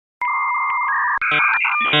No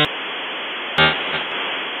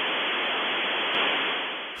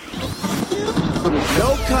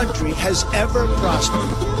country has ever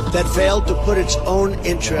prospered that failed to put its own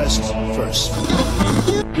interests first.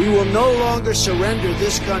 We will no longer surrender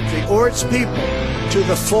this country or its people to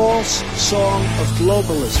the false song of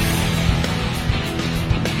globalism.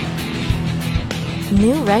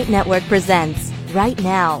 New Right Network presents Right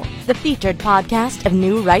Now, the featured podcast of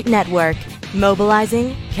New Right Network.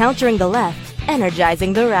 Mobilizing, countering the left,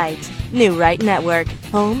 energizing the right. New Right Network,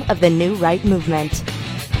 home of the New Right movement.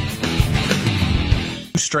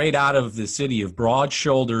 Straight out of the city of broad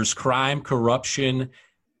shoulders, crime, corruption,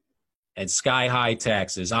 and sky-high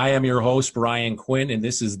taxes. I am your host, Brian Quinn, and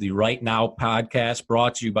this is the Right Now podcast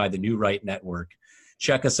brought to you by the New Right Network.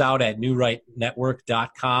 Check us out at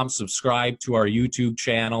newrightnetwork.com. Subscribe to our YouTube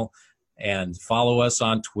channel and follow us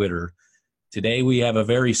on Twitter. Today we have a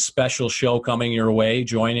very special show coming your way.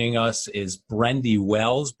 Joining us is Brendy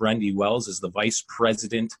Wells. Brendy Wells is the Vice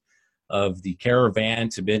President of the Caravan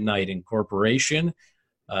to Midnight Incorporation.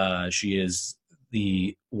 She is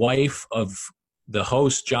the wife of the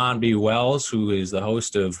host, John B. Wells, who is the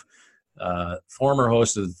host of, former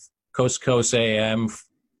host of Coast to Coast AM,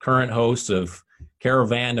 current host of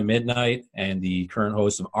Caravan to Midnight, and the current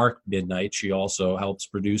host of Arc Midnight. She also helps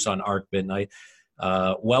produce on Arc Midnight.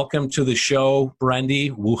 Welcome to the show,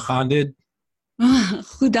 Brendy. Wuchanded.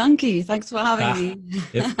 Goedankie. Thanks for having me.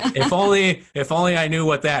 If only I knew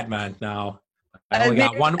what that meant. Now I only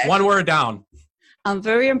got one word down. I'm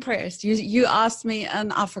very impressed. You asked me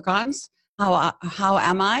in Afrikaans, how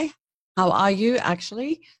am I? How are you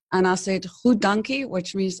actually? And I said goedankie,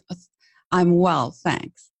 which means I'm well,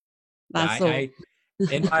 thanks. That's all.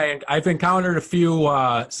 I've encountered a few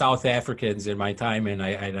South Africans in my time, and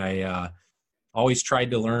I always tried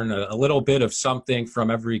to learn a little bit of something from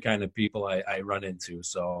every kind of people I run into.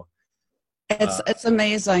 So it's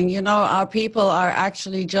amazing. You know, our people are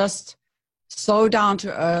actually just so down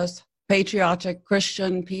to earth, patriotic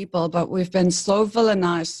Christian people, but we've been so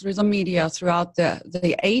villainized through the media throughout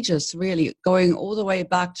the ages, really, going all the way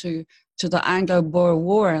back to the Anglo-Boer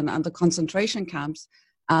War and the concentration camps,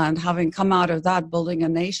 and having come out of that, building a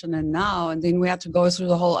nation, and then we had to go through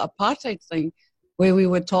the whole apartheid thing, where we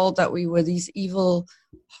were told that we were these evil,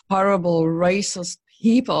 horrible, racist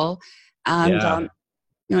people. And,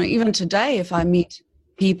 even today, if I meet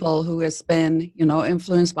people who has been,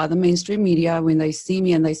 influenced by the mainstream media, when they see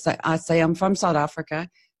me and I say I'm from South Africa,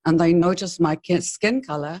 and they notice my skin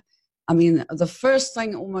color, I mean, the first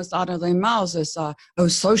thing almost out of their mouths is,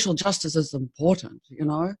 social justice is important,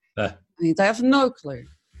 I mean, they have no clue,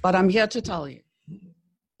 but I'm here to tell you.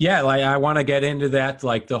 Yeah, I want to get into that,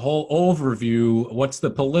 like the whole overview. What's the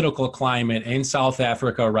political climate in South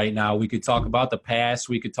Africa right now? We could talk about the past.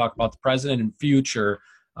 We could talk about the present and future.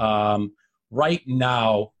 Right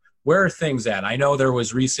now, where are things at? I know there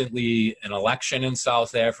was recently an election in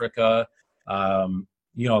South Africa.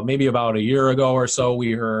 Maybe about a year ago or so,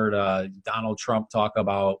 we heard Donald Trump talk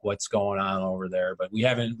about what's going on over there, but we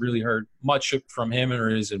haven't really heard much from him or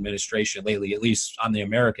his administration lately, at least on the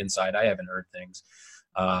American side. I haven't heard things.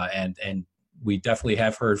 And we definitely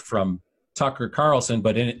have heard from Tucker Carlson,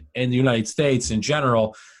 but in the United States in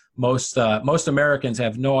general, most Americans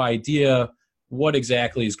have no idea what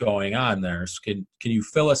exactly is going on there. So can you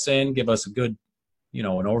fill us in, give us a good, an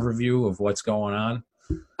overview of what's going on?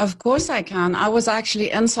 Of course I can. I was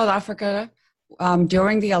actually in South Africa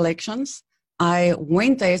during the elections. I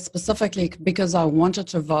went there specifically because I wanted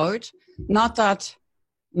to vote. Not that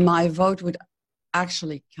my vote would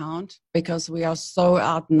actually count, because we are so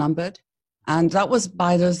outnumbered, and that was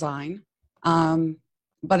by design.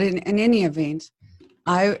 But in any event,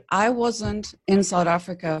 I wasn't in South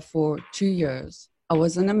Africa for 2 years. I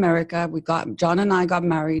was in America. John and I got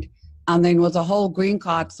married, and then with the whole green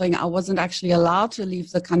card thing, I wasn't actually allowed to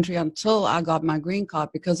leave the country until I got my green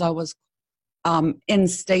card, because I was in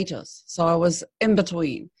status. So I was in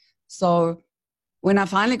between. So when I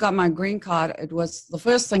finally got my green card, it was the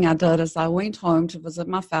first thing I did is I went home to visit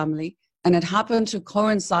my family, and it happened to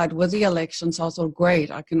coincide with the election. So I thought,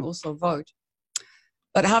 great, I can also vote.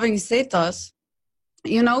 But having said this,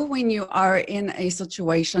 when you are in a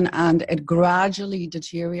situation and it gradually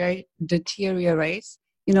deteriorates,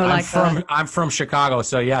 I'm from Chicago,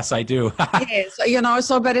 so yes, I do. Yes,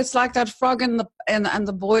 but it's like that frog in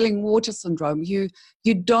the boiling water syndrome. You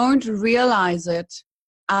don't realize it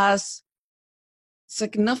as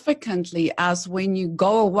significantly as when you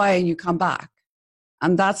go away and you come back.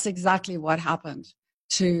 And that's exactly what happened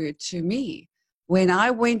to me. When I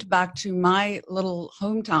went back to my little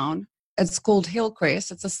hometown, It's called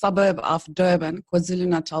Hillcrest. It's a suburb of Durban,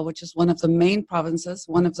 KwaZulu-Natal, which is one of the main provinces,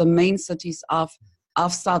 one of the main cities of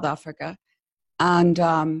South Africa. And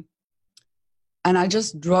I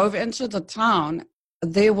just drove into the town.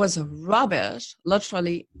 There was rubbish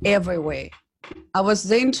literally everywhere. I was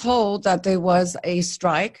then told that there was a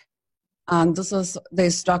strike, and they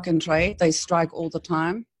stock and trade. They strike all the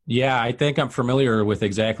time. Yeah, I think I'm familiar with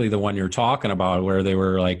exactly the one you're talking about, where they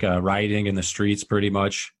were like rioting in the streets pretty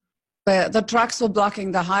much. The trucks were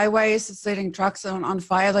blocking the highways, setting trucks on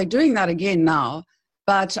fire. They're doing that again now.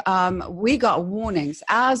 But we got warnings.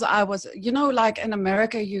 As I was, like in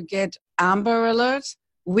America, you get Amber Alerts.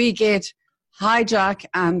 We get hijack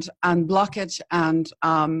and blockage and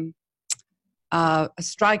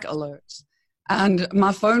strike alerts. And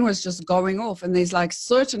my phone was just going off. And there's like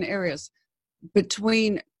certain areas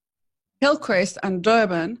between Hillcrest and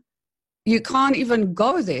Durban, you can't even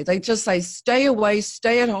go there. They just say, stay away,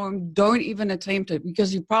 stay at home, don't even attempt it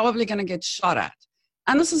because you're probably going to get shot at.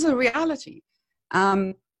 And this is a reality.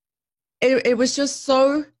 It was just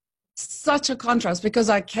such a contrast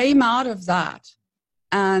because I came out of that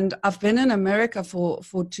and I've been in America for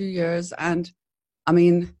 2 years. And I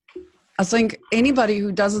mean, I think anybody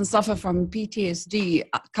who doesn't suffer from PTSD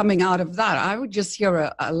coming out of that, I would just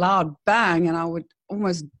hear a loud bang and I would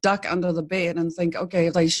almost duck under the bed and think, okay,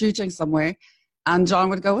 they're shooting somewhere. And John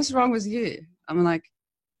would go, what's wrong with you? I'm like,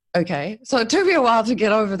 okay. So it took me a while to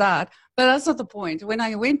get over that, but that's not the point. When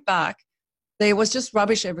I went back, there was just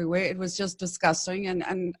rubbish everywhere. It was just disgusting.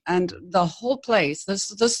 And the whole place, this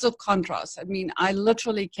is the contrast. I mean, I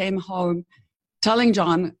literally came home telling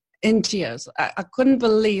John in tears. I couldn't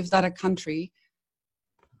believe that a country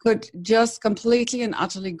could just completely and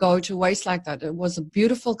utterly go to waste like that. It was a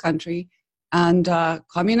beautiful country. And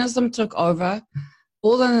communism took over,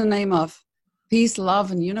 all in the name of peace,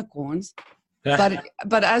 love, and unicorns.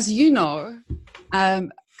 But as you know,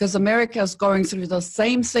 because America is going through the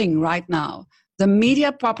same thing right now, the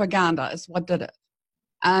media propaganda is what did it.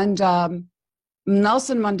 And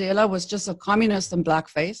Nelson Mandela was just a communist in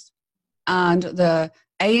blackface. And the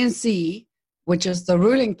ANC, which is the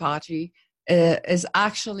ruling party, is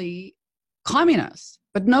actually communist.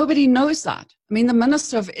 But nobody knows that. I mean, the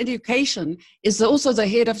Minister of Education is also the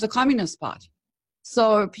head of the Communist Party.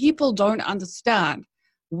 So people don't understand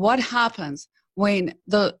what happens when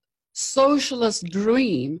the socialist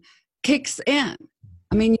dream kicks in.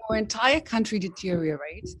 I mean, your entire country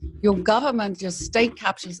deteriorates. Your government just state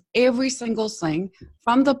captures every single thing,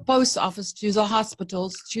 from the post office to the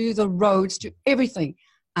hospitals, to the roads, to everything.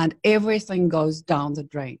 And everything goes down the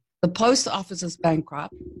drain. The post office is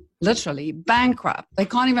bankrupt, literally bankrupt. They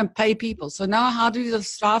can't even pay people. So now how do the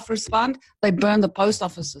staff respond? They burn the post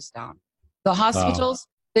offices down. The hospitals,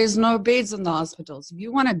 there's no beds in the hospitals. If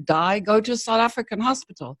you want to die, go to a South African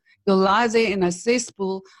hospital. You'll lie there in a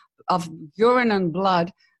cesspool of urine and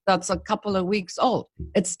blood that's a couple of weeks old.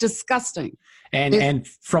 It's disgusting. And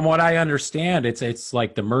from what I understand, it's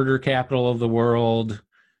like the murder capital of the world.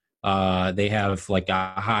 They have like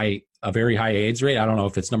a very high AIDS rate. I don't know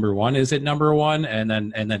if it's number one. Is it number one? And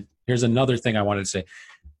then here's another thing I wanted to say.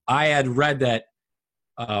 I had read that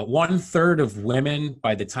 1/3 of women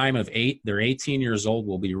by the time of they're 18 years old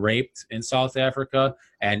will be raped in South Africa,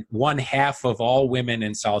 and 1/2 of all women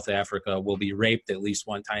in South Africa will be raped at least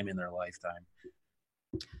one time in their lifetime.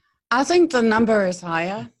 I think the number is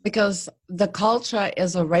higher because the culture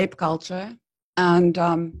is a rape culture. And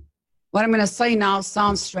what I'm going to say now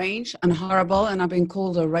sounds strange and horrible, and I've been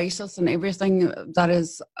called a racist and everything that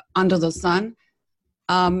is under the sun.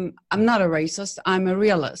 I'm not a racist. I'm a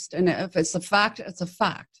realist. And if it's a fact, it's a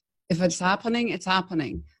fact. If it's happening, it's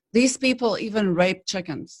happening. These people even rape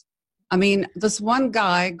chickens. I mean, this one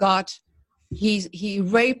guy he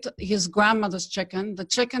raped his grandmother's chicken. The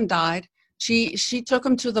chicken died. She took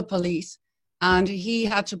him to the police, and he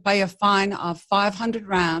had to pay a fine of 500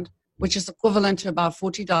 Rand, which is equivalent to about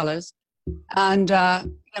 $40. And,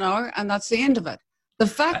 and that's the end of it. The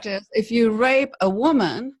fact is, if you rape a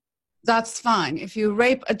woman, that's fine. If you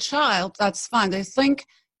rape a child, that's fine. They think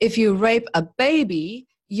if you rape a baby,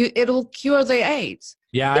 it'll cure their AIDS.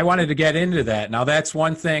 Yeah, I wanted to get into that. Now, that's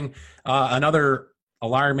one thing. Another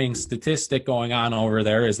alarming statistic going on over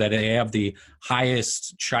there is that they have the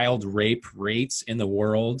highest child rape rates in the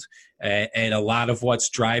world. And a lot of what's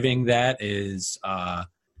driving that is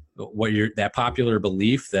that popular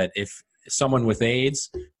belief that if someone with AIDS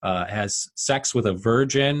has sex with a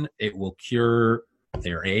virgin, it will cure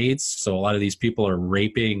their AIDS. So a lot of these people are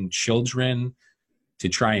raping children to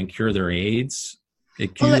try and cure their AIDS.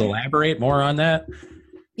 Can you elaborate more on that?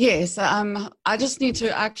 Yes, I just need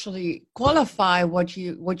to actually qualify what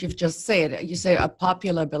you've just said. You say a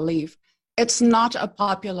popular belief. It's not a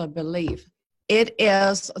popular belief. It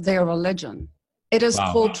is their religion. It is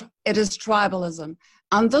it is tribalism.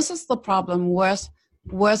 And this is the problem with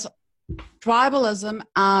tribalism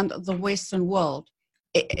and the Western world.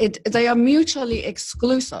 They are mutually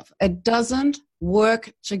exclusive. It doesn't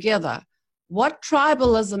work together. What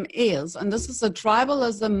tribalism is, and this is a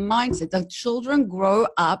tribalism mindset, that children grow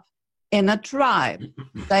up in a tribe.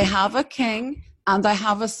 They have a king and they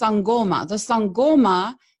have a sangoma. The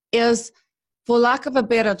sangoma is, for lack of a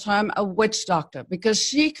better term, a witch doctor, because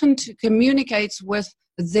she communicates with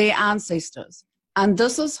their ancestors. And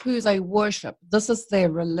this is who they worship. This is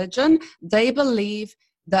their religion. They believe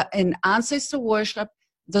that in ancestor worship,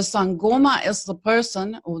 the sangoma is the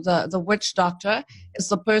person, or the witch doctor is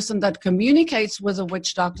the person that communicates with the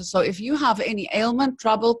witch doctor. So if you have any ailment,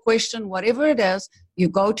 trouble, question, whatever it is, you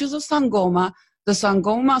go to the sangoma. The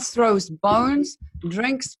sangoma throws bones,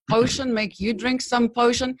 drinks potion, make you drink some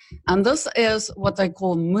potion. And this is what they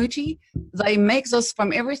call muti. They make this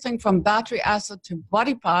from everything from battery acid to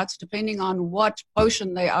body parts, depending on what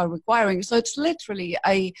potion they are requiring. So it's literally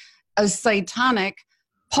a satanic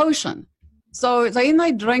potion. So then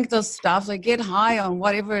they drink this stuff, they get high on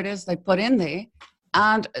whatever it is they put in there,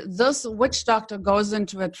 and this witch doctor goes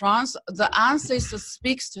into a trance. The ancestor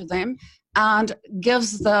speaks to them and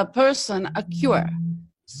gives the person a cure.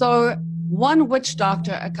 So one witch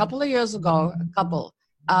doctor many years ago,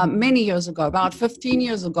 about 15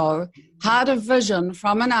 years ago, had a vision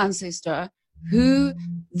from an ancestor who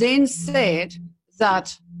then said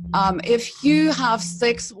that if you have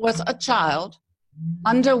sex with a child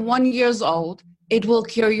under 1 year old, it will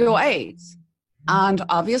cure your AIDS. And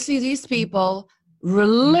obviously these people,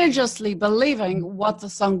 religiously believing what the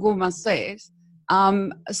sangoma says,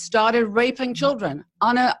 started raping children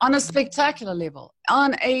on a spectacular level.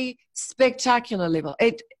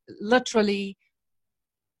 It literally,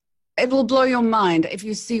 it will blow your mind if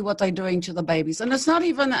you see what they're doing to the babies. And it's not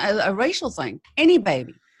even a racial thing. Any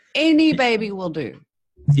baby will do.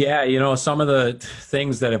 Yeah, you know, some of the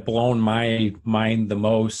things that have blown my mind the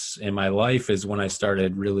most in my life is when I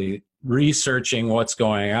started really researching what's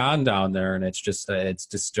going on down there, and it's just it's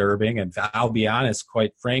disturbing. And I'll be honest,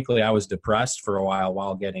 quite frankly, I was depressed for a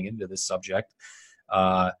while getting into this subject.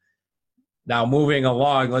 Now, moving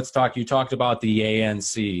along, let's talk. You talked about the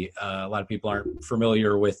ANC. A lot of people aren't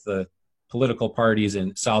familiar with the political parties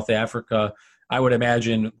in South Africa. I would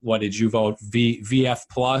imagine, what did you vote? VF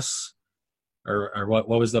Plus? Or what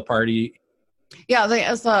was the party? Yeah,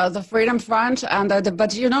 there's the Freedom Front, and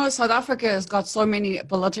but you know, South Africa has got so many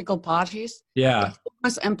political parties. Yeah, it's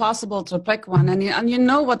almost impossible to pick one, and you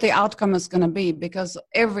know what the outcome is going to be, because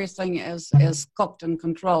everything is cooked and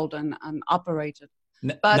controlled and operated.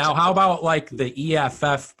 But now, how about like the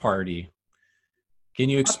EFF party? Can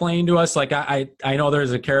you explain to us? Like, I know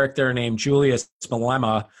there's a character named Julius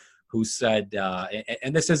Malema who said,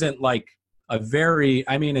 and this isn't like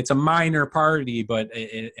it's a minor party, but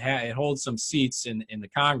it holds some seats in the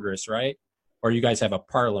Congress, right? Or you guys have a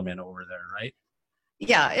parliament over there, right?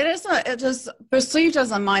 Yeah, it is perceived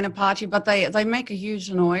as a minor party, but they make a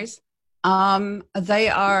huge noise. They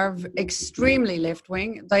are extremely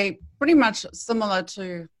left-wing. They pretty much similar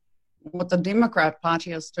to what the Democrat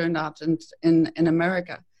Party has turned out in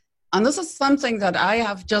America. And this is something that I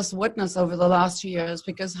have just witnessed over the last 2 years,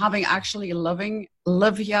 because having actually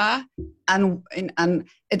live here, and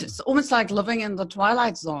it's almost like living in the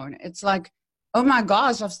Twilight Zone. It's like, oh my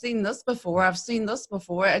gosh, I've seen this before.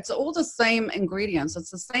 It's all the same ingredients.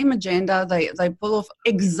 It's the same agenda. They pull off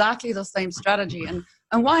exactly the same strategy. And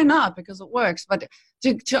why not? Because it works. But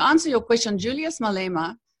to answer your question, Julius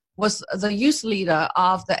Malema was the youth leader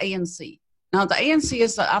of the ANC. Now, the ANC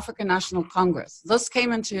is the African National Congress. This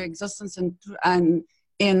came into existence in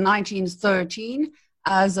 1913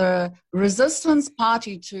 as a resistance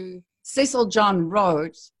party to Cecil John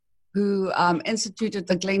Rhodes, who instituted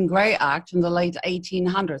the Glenn Gray Act in the late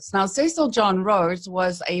 1800s. Now, Cecil John Rhodes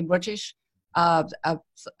was a British, South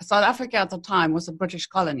Africa at the time was a British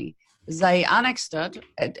colony. They annexed it.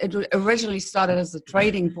 It originally started as a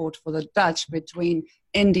trading port for the Dutch between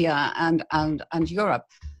India and Europe.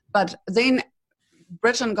 But then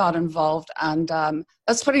Britain got involved, and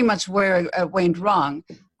that's pretty much where it went wrong.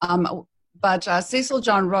 But Cecil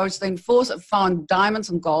John Rhodes then found diamonds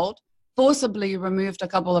and gold, forcibly removed a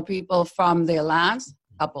couple of people from their lands,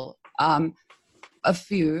 a couple of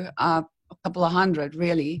hundred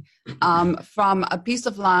really, from a piece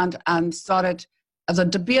of land, and started the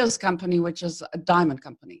De Beers Company, which is a diamond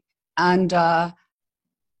company. And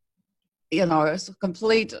it's a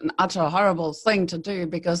complete and utter horrible thing to do,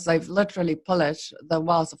 because they've literally pillaged the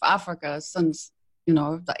wealth of Africa since,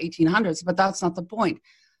 the 1800s, but that's not the point.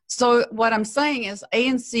 So what I'm saying is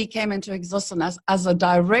ANC came into existence as a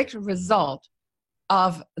direct result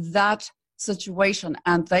of that situation,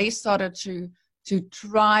 and they started to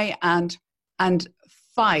try and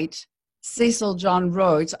fight Cecil John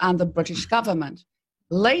Rhodes and the British government.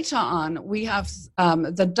 Later on, we have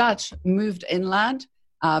the Dutch moved inland.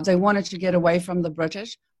 They wanted to get away from the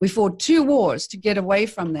British. We fought 2 wars to get away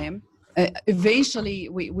from them. Eventually,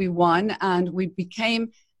 we won, and we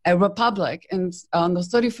became a republic on the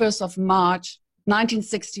 31st of March,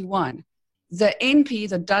 1961. The NP,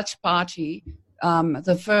 the Dutch party,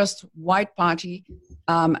 the first white party,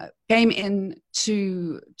 came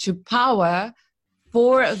into power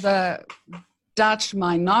for the Dutch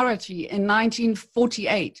minority in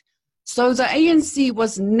 1948. So the ANC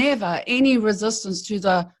was never any resistance to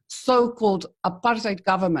the so-called apartheid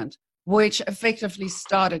government, which effectively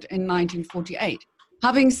started in 1948.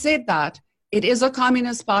 Having said that, it is a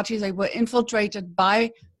communist party. They were infiltrated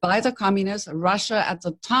by the communists. Russia at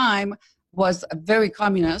the time was very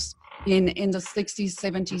communist in the 60s,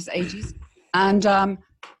 70s, 80s. And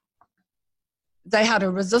they had a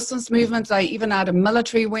resistance movement. They even had a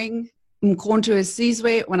military wing, Umkhonto we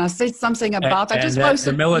Sizwe. When I said something about that, just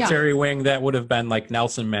posted, the military wing, that would have been like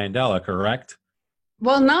Nelson Mandela, correct?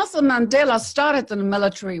 Well, Nelson Mandela started the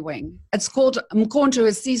military wing. It's called Umkhonto we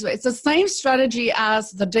Sizwe. It's the same strategy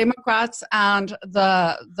as the Democrats and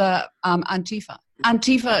the Antifa.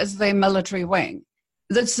 Antifa is their military wing.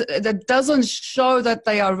 That doesn't show that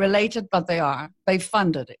they are related, but they are. They're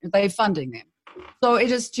funding them. So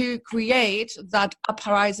it is to create that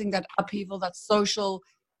uprising, that upheaval, that social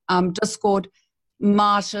discord,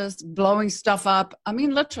 marches, blowing stuff up. I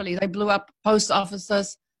mean, literally, they blew up post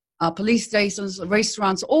offices, police stations,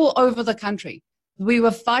 restaurants all over the country. We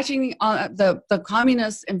were fighting the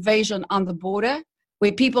communist invasion on the border,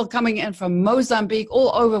 where people coming in from Mozambique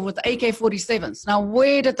all over with AK-47s. Now,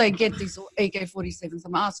 where did they get these AK-47s?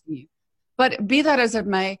 I'm asking you. But be that as it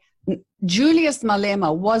may, Julius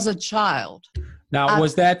Malema was a child. Now,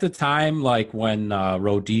 was that the time like when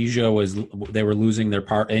Rhodesia they were losing their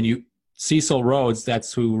part, and Cecil Rhodes,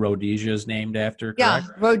 that's who Rhodesia is named after, correct? Yeah,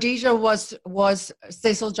 Rhodesia was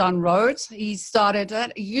Cecil John Rhodes. He started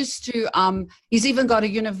it. He used to, he's even got a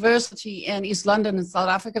university in East London in South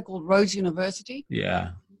Africa called Rhodes University.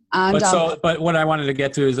 Yeah. And, but what I wanted to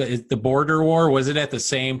get to is the border war, was it at the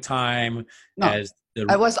same time as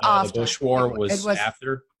it was after. The Bush War was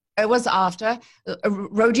after? It was after.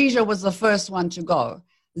 Rhodesia was the first one to go.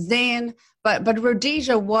 Then, but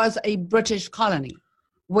Rhodesia was a British colony,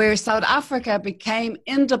 where South Africa became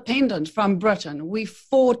independent from Britain. We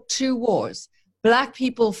fought 2 wars. Black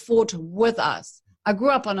people fought with us. I grew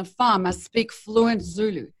up on a farm. I speak fluent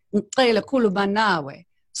Zulu.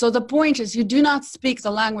 So the point is, you do not speak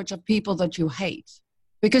the language of people that you hate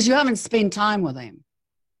because you haven't spent time with them.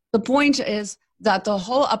 The point is that the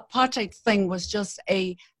whole apartheid thing was just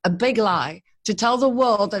a big lie to tell the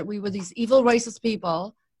world that we were these evil racist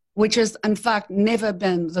people, which has in fact never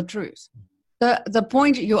been the truth. The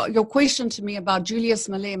point, your question to me about Julius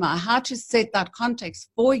Malema, I had to set that context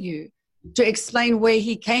for you to explain where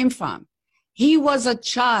he came from. He was a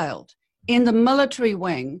child in the military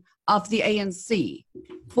wing of the ANC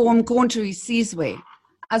for Umkhonto we Sizwe.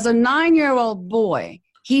 As a 9-year-old boy,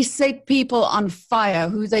 he set people on fire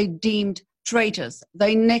who they deemed traitors.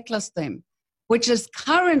 They necklaced them, which is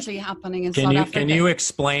currently happening in South Africa. Can you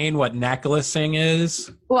explain what necklacing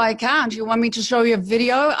is? Well, I can't. You want me to show you a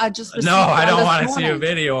video? No, I don't want to see a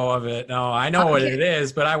video of it. No, I know what it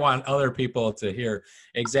is, but I want other people to hear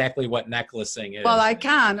exactly what necklacing is. Well, I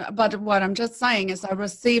can, but what I'm just saying is I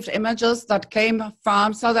received images that came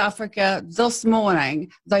from South Africa this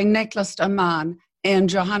morning. They necklaced a man in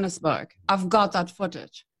Johannesburg. I've got that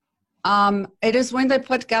footage. It is when they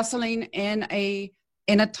put gasoline in a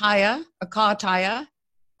tire, a car tire,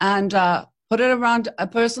 and put it around a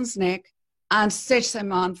person's neck and sets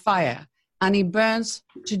him on fire. And he burns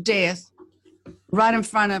to death right in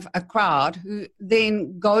front of a crowd who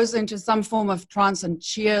then goes into some form of trance and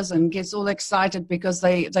cheers and gets all excited because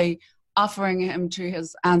they offering him to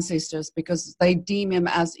his ancestors because they deem him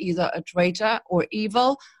as either a traitor or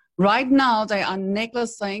evil. Right now, they are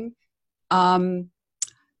necklacing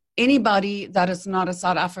anybody that is not a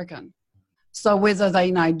South African. So whether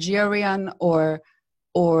they're Nigerian or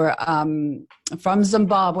from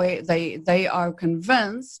Zimbabwe, they are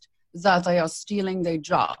convinced that they are stealing their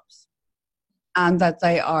jobs and that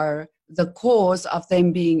they are the cause of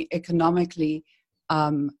them being economically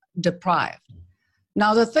deprived.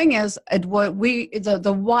 Now, the thing is,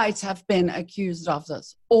 the whites have been accused of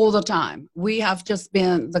this all the time. We have just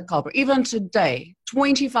been the culprit. Even today,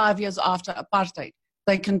 25 years after apartheid,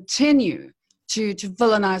 they continue to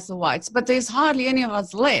villainize the whites, but there's hardly any of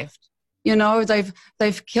us left. You know,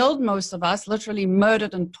 they've killed most of us, literally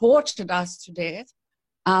murdered and tortured us to death,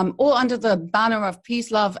 all under the banner of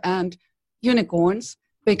peace, love, and unicorns,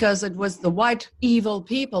 because it was the white evil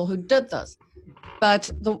people who did this.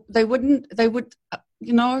 But they wouldn't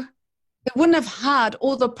have had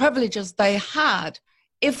all the privileges they had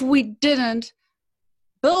if we didn't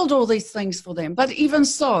build all these things for them. But even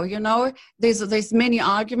so, you know, there's many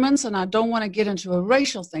arguments, and I don't want to get into a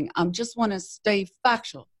racial thing. I just want to stay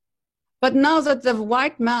factual. But now that the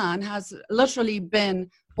white man has literally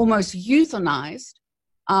been almost euthanized,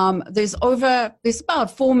 there's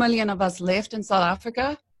about 4 million of us left in South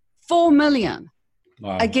Africa. 4 million.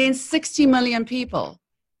 Wow. Against 60 million people.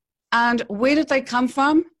 And where did they come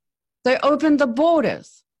from? They opened the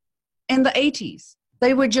borders in the 80s.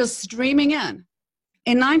 They were just streaming in.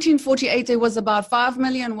 In 1948, there was about 3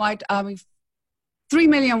 million white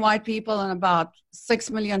people and about 6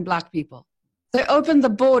 million black people. They opened the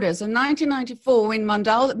borders. In 1994, when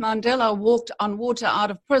Mandela walked on water out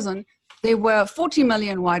of prison, there were 40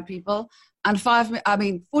 million white people and 40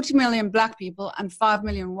 million black people and 5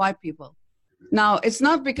 million white people. Now, it's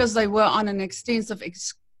not because they were on an extensive,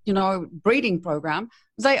 breeding program.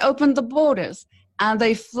 They opened the borders and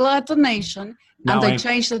they flood the nation and they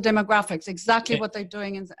changed the demographics, exactly what they're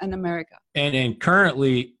doing in America. And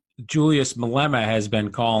currently, Julius Malema has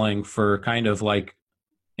been calling for kind of like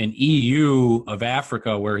an EU of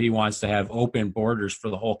Africa, where he wants to have open borders for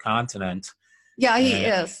the whole continent. Yeah, he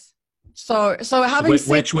is. So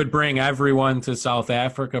which would bring everyone to South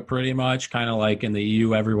Africa, pretty much, kind of like in the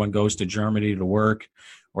EU, everyone goes to Germany to work,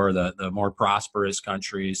 or the more prosperous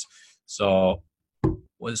countries. So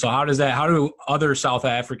how do other South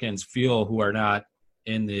Africans feel who are not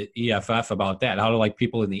in the EFF about that? How do like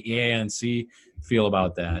people in the ANC feel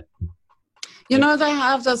about that? You know, they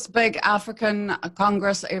have this big African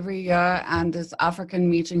Congress every year, and there's African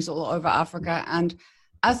meetings all over Africa. And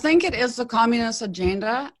I think it is the communist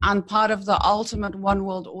agenda and part of the ultimate one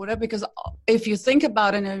world order, because if you think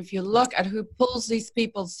about it and if you look at who pulls these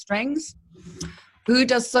people's strings, who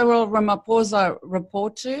does Cyril Ramaphosa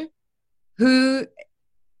report to? Who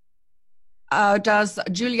does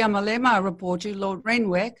Julia Malema report to? Lord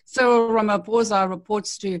Renwick. Cyril Ramaphosa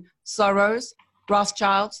reports to Soros,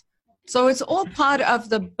 Rothschilds. So it's all part of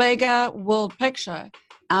the bigger world picture.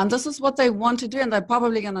 And this is what they want to do, and they're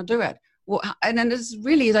probably going to do it. And then it's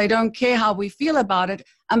really, they don't care how we feel about it.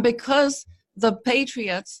 And because the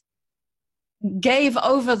patriots gave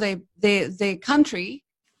over their country,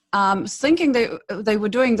 thinking they were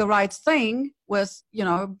doing the right thing with,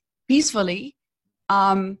 peacefully,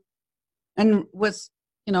 and with,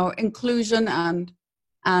 inclusion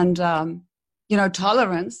and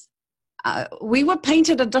tolerance, we were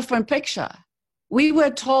painted a different picture. We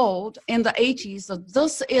were told in the 80s that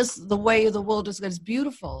this is the way the world is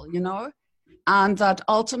beautiful, and that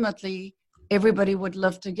ultimately everybody would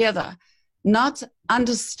live together, not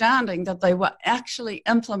understanding that they were actually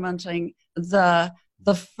implementing the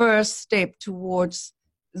first step towards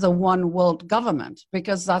the one world government,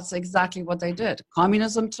 because that's exactly what they did.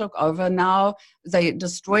 Communism took over. Now they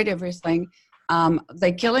destroyed everything.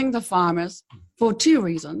 They're killing the farmers for two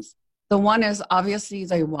reasons. The one is obviously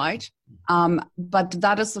they're white, but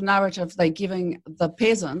that is the narrative they're giving the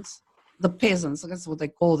peasants, that's what they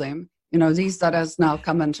call them, these that has now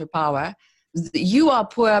come into power. You are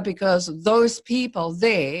poor because those people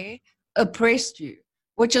there oppressed you,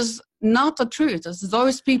 which is not the truth. It's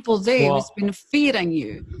those people there who's been feeding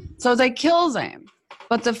you. So they kill them.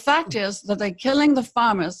 But the fact is that they're killing the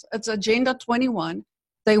farmers. It's Agenda 21.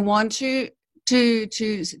 They want to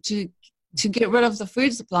get rid of the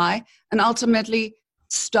food supply and ultimately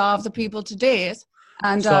starve the people to death.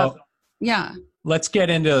 And let's get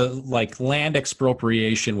into like land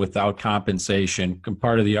expropriation without compensation.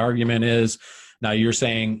 Part of the argument is, now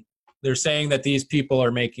they're saying that these people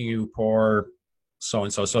are making you poor,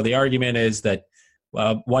 so-and-so. So the argument is that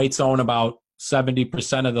whites own about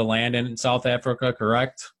 70% of the land in South Africa,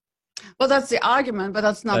 correct? Well, that's the argument, but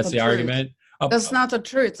that's not the truth. Argument. That's not the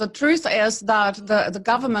truth. The truth is that the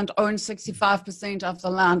government owns 65% of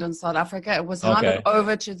the land in South Africa. It was handed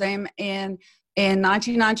over to them in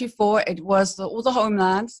 1994. It was all the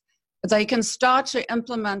homelands. They can start to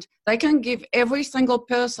implement. They can give every single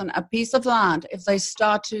person a piece of land if they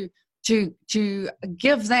start to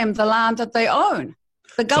give them the land that they own.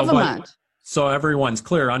 The government. So everyone's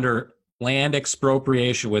clear, under land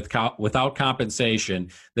expropriation without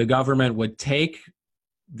compensation, the government would take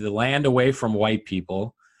the land away from white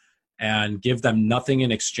people and give them nothing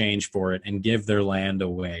in exchange for it and give their land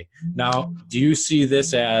away. Now, do you see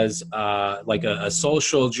this as like a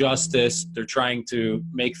social justice? They're trying to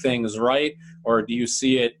make things right, or do you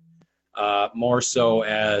see it more so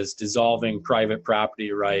as dissolving private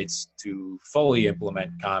property rights to fully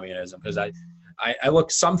implement communism? Because I look,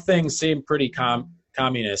 some things seem pretty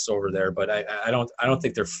communist over there, but I don't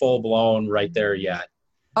think they're full blown right there yet.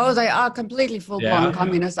 Oh, they are completely full-blown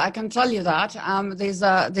communists. I can tell you that.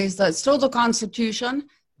 There's still the Constitution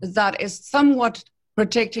that is somewhat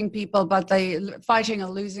protecting people, but they're fighting a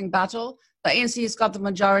losing battle. The ANC has got the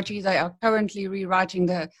majority. They are currently rewriting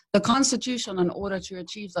the Constitution in order to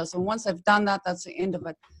achieve this. And once they've done that, that's the end of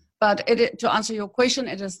it. But to answer your question,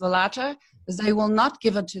 it is the latter. They will not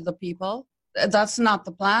give it to the people. That's not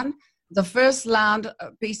the plan. The first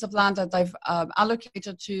piece of land that they've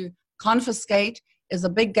allocated to confiscate is a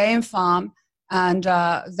big game farm, and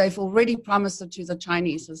they've already promised it to the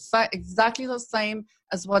Chinese. It's exactly the same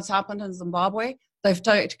as what's happened in Zimbabwe. They've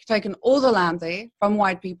taken all the land there from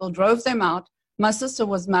white people, drove them out. My sister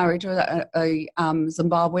was married to a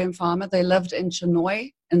Zimbabwean farmer. They lived in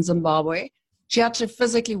Chinhoyi in Zimbabwe. She had to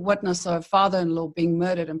physically witness her father-in-law being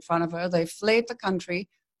murdered in front of her. They fled the country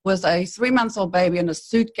with a 3-month-old baby in a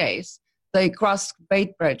suitcase. They crossed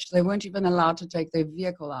Beit Bridge. They weren't even allowed to take their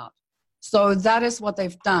vehicle out. So that is what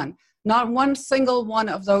they've done. Not one single one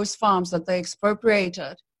of those farms that they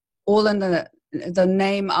expropriated, all in the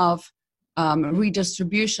name of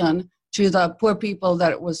redistribution to the poor people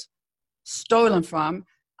that it was stolen from,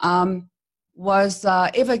 was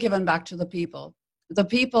ever given back to the people. The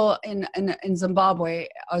people in Zimbabwe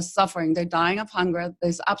are suffering. They're dying of hunger.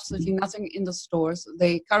 There's absolutely nothing in the stores.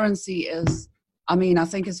 The currency is, I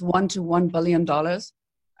think it's $1 to $1 billion. $1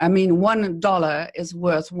 is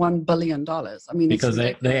worth $1 billion. Because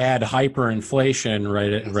they add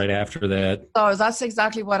hyperinflation right after that. So that's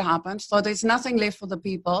exactly what happened. So there's nothing left for the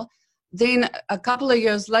people. Then a couple of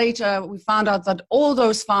years later, we found out that all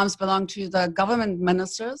those farms belonged to the government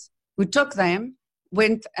ministers who took them,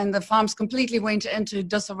 and the farms completely went into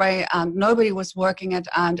disarray, and nobody was working it,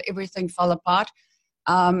 and everything fell apart.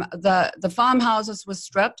 The farmhouses were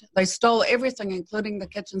stripped. They stole everything, including the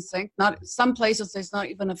kitchen sink. Some places there's not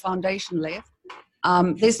even a foundation left.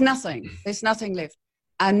 There's nothing left.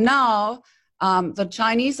 And now the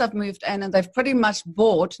Chinese have moved in, and they've pretty much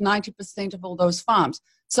bought 90% of all those farms.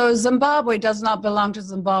 So Zimbabwe does not belong to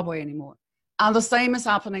Zimbabwe anymore. And the same is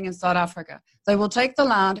happening in South Africa. They will take the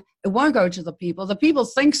land. It won't go to the people. The people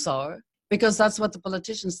think so, because that's what the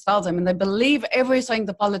politicians tell them, and they believe everything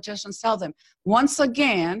the politicians tell them. Once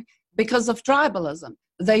again, because of tribalism,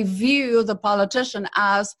 they view the politician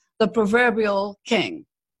as the proverbial king.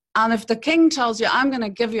 And if the king tells you, I'm going to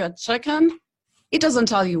give you a chicken, he doesn't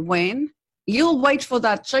tell you when. You'll wait for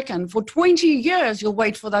that chicken. For 20 years, you'll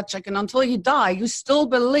wait for that chicken until you die. You still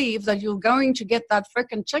believe that you're going to get that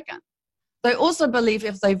frickin' chicken. They also believe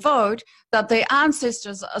if they vote that their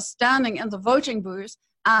ancestors are standing in the voting booth,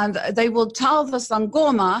 and they will tell the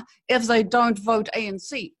Sangoma if they don't vote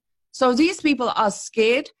ANC. So these people are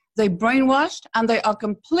scared, they're brainwashed, and they are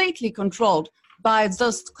completely controlled by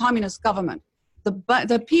this communist government.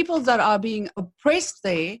 The people that are being oppressed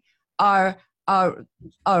there are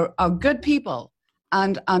good people.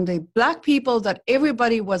 And the black people that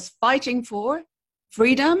everybody was fighting for,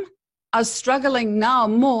 freedom, are struggling now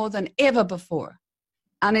more than ever before.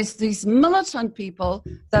 And it's these militant people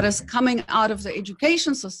that is coming out of the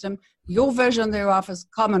education system. Your version thereof is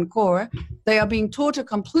Common Core. They are being taught a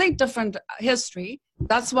complete different history.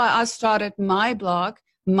 That's why I started my blog,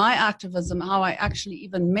 my activism, how I actually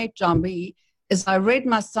even met John B., is I read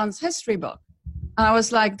my son's history book. And I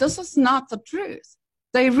was like, this is not the truth.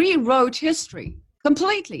 They rewrote history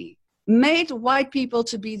completely, made white people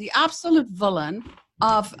to be the absolute villain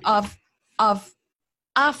of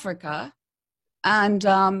Africa. And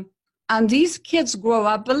these kids grow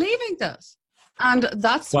up believing this, and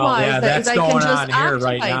that's why that's they going can just on here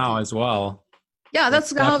right activate now them. As well. Yeah,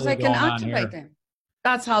 that's how they can activate them.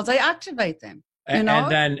 That's how they activate them. You know?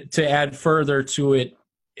 And then to add further to it,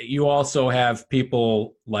 you also have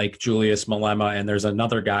people like Julius Malema, and there's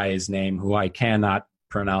another guy, his name, who I cannot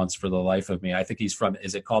pronounce for the life of me. I think he's from,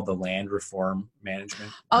 is it called the Land Reform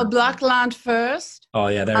Management? Oh, Black Land First. Oh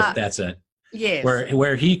yeah, that's it. Yes.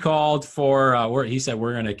 Where he called for, where he said,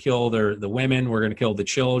 we're going to kill the women, we're going to kill the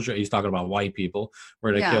children. He's talking about white people.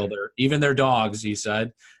 We're going to kill even their dogs, he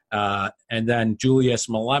said. And then Julius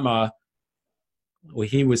Malema,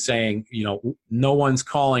 he was saying, no one's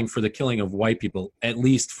calling for the killing of white people, at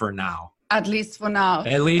least for now. At least for now.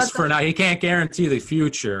 At least for now. He can't guarantee the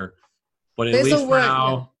future, but at least for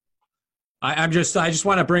now. I just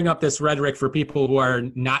want to bring up this rhetoric for people who are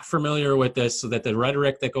not familiar with this, so that the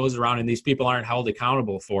rhetoric that goes around and these people aren't held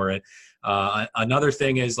accountable for it. Another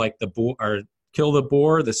thing is like Kill the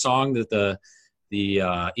Boer, the song that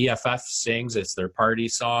the EFF sings. It's their party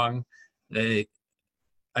song. A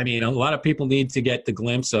lot of people need to get the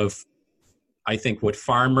glimpse of, I think,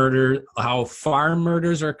 how farm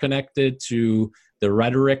murders are connected to the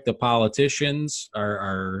rhetoric the politicians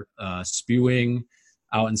are spewing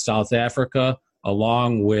out in South Africa,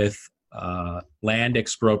 along with land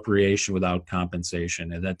expropriation without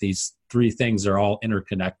compensation, and that these three things are all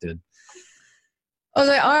interconnected. Oh,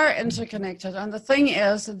 they are interconnected. And the thing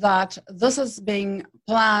is that this is being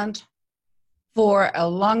planned for a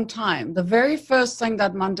long time. The very first thing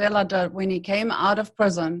that Mandela did when he came out of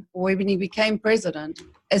prison, or when he became president,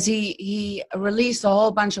 is he released a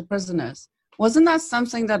whole bunch of prisoners. Wasn't that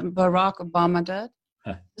something that Barack Obama did?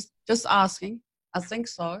 Huh. Just asking. I think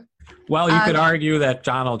so. Well, you could argue that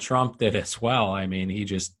Donald Trump did as well. I mean, he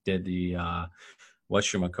just did the,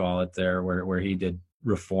 whatchamacallit there, where he did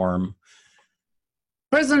reform.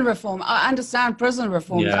 Prison reform. I understand prison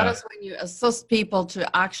reform. Yeah. That is when you assist people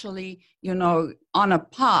to actually, on a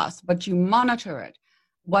path, but you monitor it.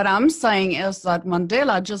 What I'm saying is that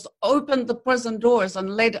Mandela just opened the prison doors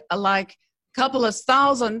and let like a couple of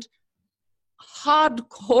thousand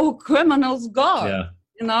hardcore criminals go,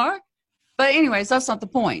 But anyways, that's not the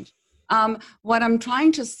point. What I'm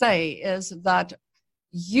trying to say is that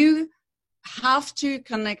you have to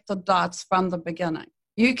connect the dots from the beginning.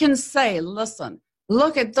 You can say, listen,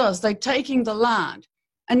 look at this, they're taking the land.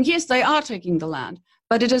 And yes, they are taking the land,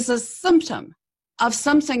 but it is a symptom of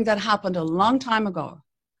something that happened a long time ago.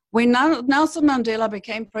 When Nelson Mandela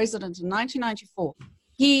became president in 1994,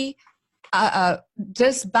 he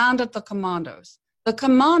disbanded the commandos. The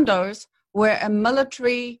commandos were a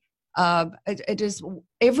military, it is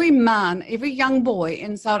every young boy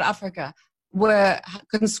in South Africa were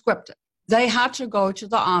conscripted. They had to go to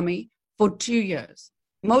the army for 2 years.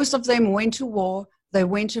 Most of them went to war. They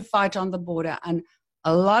went to fight on the border, and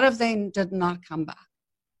a lot of them did not come back.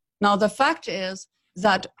 Now, the fact is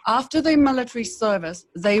that after their military service,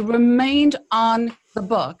 they remained on the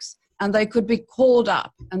books, and they could be called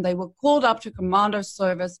up, and they were called up to commando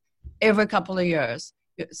service every couple of years.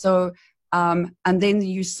 So, and then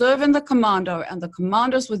you serve in the commando, and the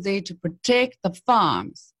commandos were there to protect the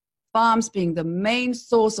farms being the main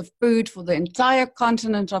source of food for the entire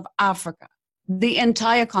continent of Africa, the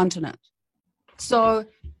entire continent. So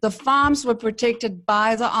the farms were protected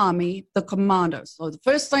by the army, the commandos. So the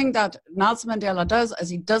first thing that Nelson Mandela does is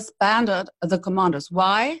he disbanded the commandos.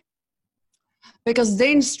 Why? Because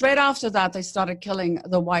then straight after that, they started killing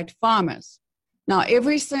the white farmers. Now,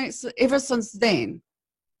 ever since then,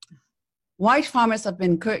 white farmers have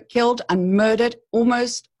been killed and murdered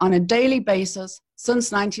almost on a daily basis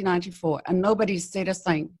since 1994, and nobody's said a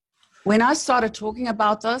thing. When I started talking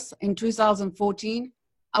about this in 2014,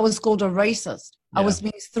 I was called a racist. I was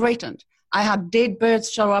being threatened. I had dead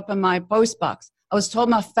birds show up in my postbox. I was told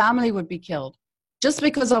my family would be killed just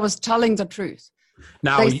because I was telling the truth.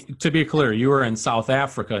 Now, to be clear, you were in South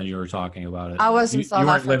Africa and you were talking about it. I was in South Africa. You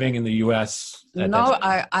weren't living in the U.S. No,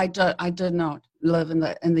 I did not live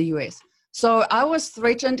in the U.S. So I was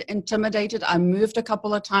threatened, intimidated. I moved a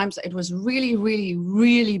couple of times. It was really, really,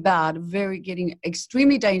 really bad, getting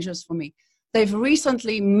extremely dangerous for me. They've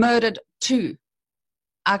recently murdered 2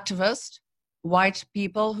 activists, white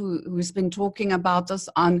people who's been talking about this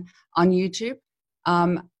on YouTube.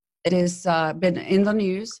 It has been in the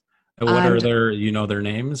news. What are their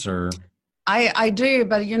names or? I do,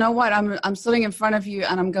 but you know what? I'm sitting in front of you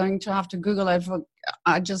and I'm going to have to Google it.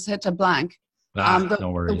 I just hit a blank.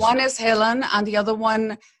 No worries. The one is Helen and the other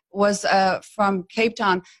one was from Cape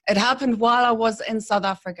Town. It happened while I was in South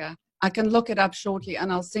Africa. I can look it up shortly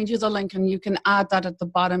and I'll send you the link and you can add that at the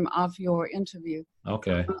bottom of your interview.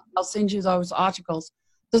 Okay. I'll send you those articles.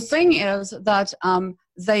 The thing is that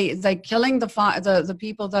they killing the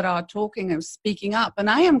people that are talking and speaking up. And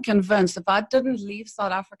I am convinced if I didn't leave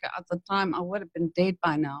South Africa at the time, I would have been dead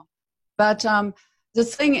by now. But the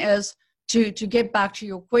thing is, to get back to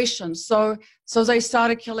your question, so they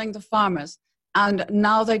started killing the farmers and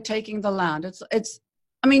now they're taking the land.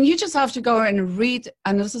 I mean, you just have to go and read,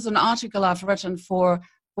 and this is an article I've written for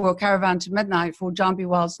Caravan to Midnight, for John B.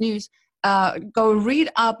 Wells News. Go read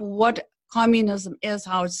up what communism is,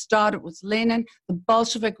 how it started with Lenin, the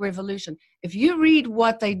Bolshevik Revolution. If you read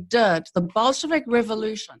what they did, the Bolshevik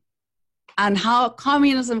Revolution, and how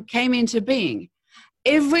communism came into being,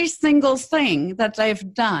 every single thing that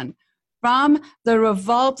they've done, from the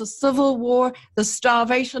revolt, the civil war, the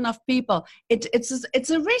starvation of people,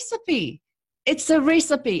 it's a recipe. it's a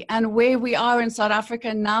recipe. And where we are in South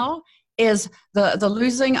Africa now is the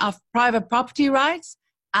losing of private property rights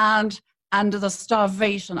and the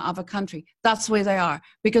starvation of a country. That's where they are.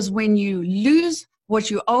 Because when you lose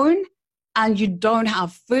what you own and you don't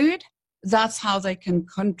have food, that's how they can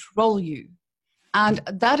control you. And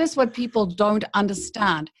that is what people don't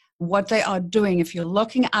understand, what they are doing. If you're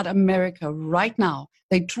looking at America right now,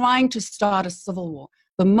 they're trying to start a civil war.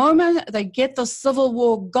 The moment they get the civil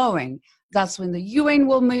war going, that's when the UN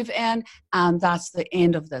will move in, and that's the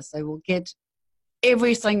end of this. They will get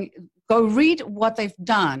everything. Go read what they've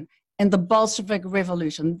done in the Bolshevik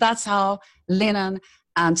Revolution. That's how Lenin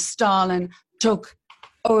and Stalin took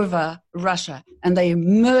over Russia, and they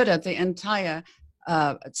murdered the entire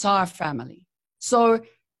Tsar family. So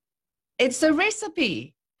it's a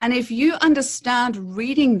recipe. And if you understand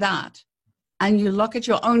reading that and you look at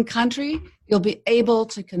your own country, you'll be able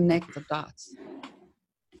to connect the dots.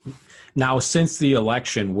 Now, since the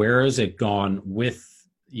election, where has it gone with,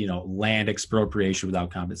 land expropriation without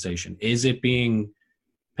compensation? Is it being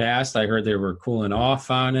passed? I heard they were cooling off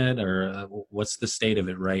on it, or what's the state of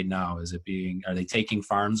it right now? Are they taking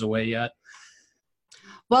farms away yet?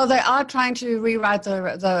 Well, they are trying to rewrite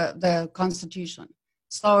the Constitution.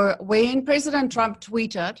 So when President Trump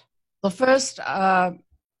tweeted, the first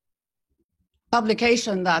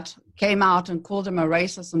publication that came out and called him a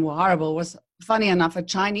racist and horrible was, funny enough, a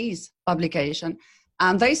Chinese publication.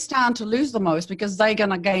 And they stand to lose the most because they're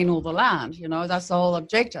going to gain all the land. That's the whole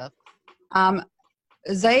objective.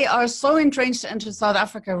 They are so entrenched into South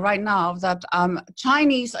Africa right now that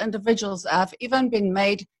Chinese individuals have even been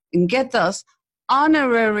made, and get this,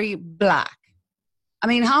 honorary black. I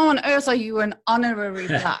mean, how on earth are you an honorary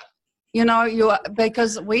black?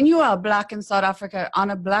 Because when you are black in South Africa on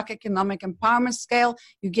a black economic empowerment scale,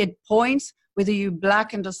 you get points. Whether you're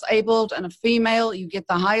black and disabled and a female, you get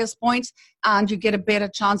the highest points, and you get a better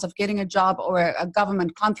chance of getting a job or a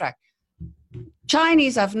government contract.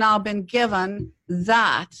 Chinese have now been given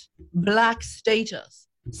that black status.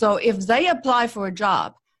 So if they apply for a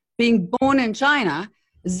job, being born in China,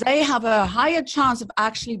 they have a higher chance of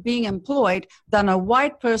actually being employed than a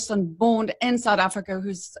white person born in South Africa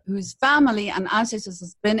whose family and ancestors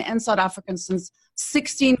has been in South Africa since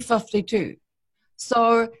 1652.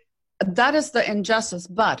 So that is the injustice.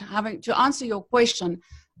 But to answer your question,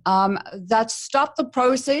 that stopped the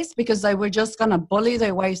process because they were just going to bully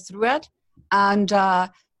their way through it. And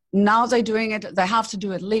now they're doing it, they have to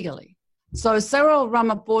do it legally. So Cyril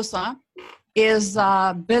Ramaphosa is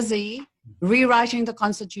busy rewriting the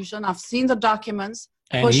Constitution. I've seen the documents,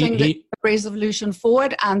 and pushing the resolution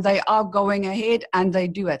forward, and they are going ahead and they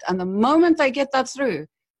do it. And the moment they get that through,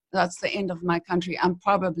 that's the end of my country, and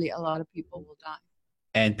probably a lot of people will die.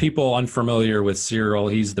 And people unfamiliar with Cyril,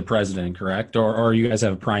 he's the president, correct? Or you guys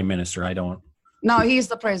have a prime minister? I don't. No, he's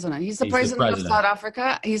the president. He's the president of South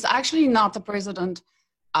Africa. He's actually not the president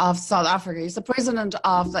of South Africa. He's the president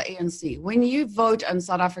of the ANC. When you vote in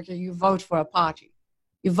South Africa, you vote for a party.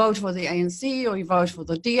 You vote for the ANC, or you vote for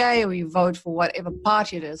the DA, or you vote for whatever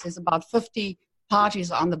party it is. There's about 50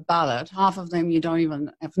 parties on the ballot. Half of them you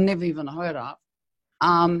have never even heard of.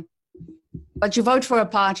 But you vote for a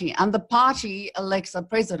party, and the party elects a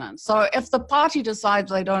president. So if the party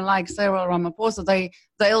decides they don't like Cyril Ramaphosa,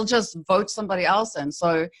 they'll just vote somebody else in.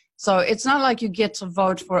 So it's not like you get to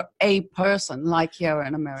vote for a person like here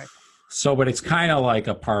in America. So, but it's kind of like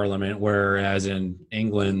a parliament, whereas in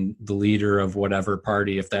England, the leader of whatever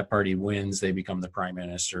party, if that party wins, they become the prime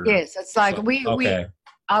minister. Yes, it's like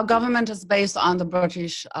our government is based on the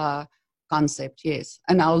British concept, yes.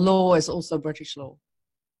 And our law is also British law.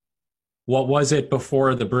 What was it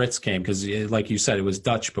before the Brits came? Because like you said, it was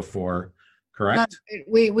Dutch before, correct? No,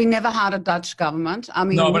 we never had a Dutch government. I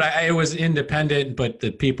mean, no, but it was independent, but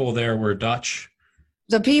the people there were Dutch.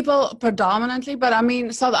 The people predominantly, but I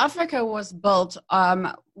mean, South Africa was built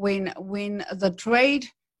when the trade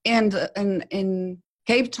in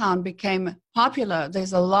Cape Town became popular.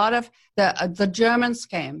 There's a lot of the Germans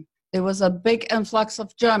came. There was a big influx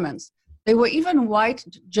of Germans. There were even white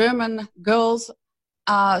German girls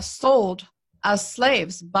sold as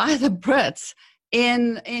slaves by the Brits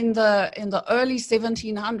in the early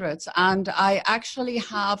 1700s. And I actually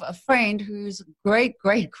have a friend whose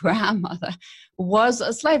great-great-grandmother was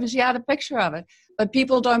a slave, and she had a picture of it. But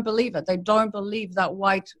people don't believe it. They don't believe that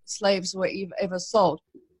white slaves were ever sold.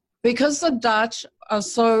 Because the Dutch are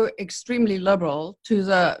so extremely liberal to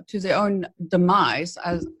their own demise,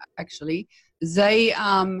 as actually, they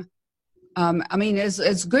I mean, it's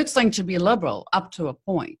a good thing to be liberal up to a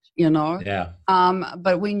point, Yeah.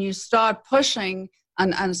 But when you start pushing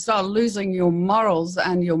and start losing your morals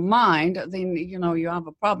and your mind, then, you have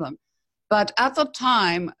a problem. But at the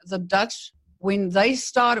time, the Dutch, when they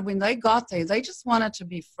got there, they just wanted to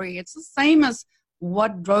be free. It's the same as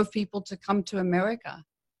what drove people to come to America.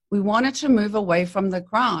 We wanted to move away from the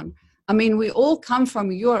crown. I mean, we all come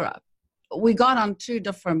from Europe. We got on 2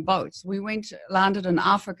 different boats. We landed in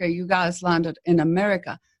Africa. You guys landed in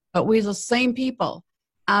America. But we're the same people.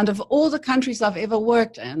 And of all the countries I've ever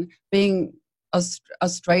worked in, being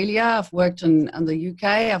Australia, I've worked in the UK,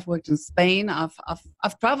 I've worked in Spain,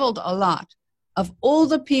 I've traveled a lot. Of all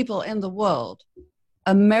the people in the world,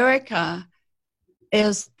 America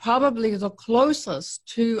is probably the closest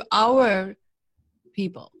to our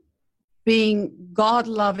people, being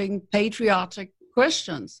God-loving, patriotic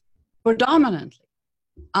Christians, predominantly.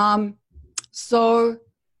 So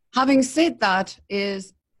having said that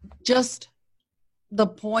is just the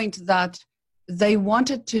point that they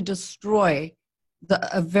wanted to destroy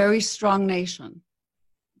a very strong nation.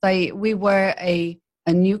 We were a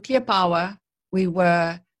nuclear power. We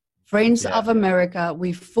were friends of America.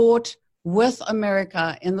 We fought with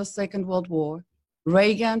America in the Second World War.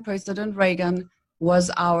 President Reagan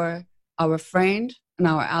was our friend and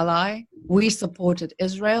our ally. We supported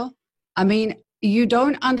Israel. I mean, you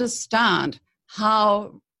don't understand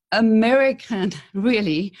how American,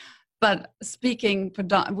 really, but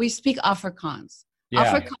we speak Afrikaans. Yeah.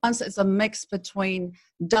 Afrikaans is a mix between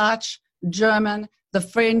Dutch, German, the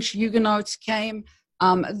French Huguenots came.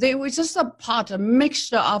 There was just a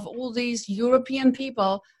mixture of all these European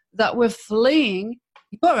people that were fleeing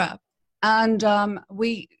Europe. And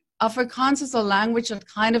Afrikaans is a language that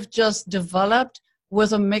kind of just developed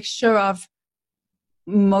with a mixture of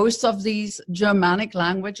most of these Germanic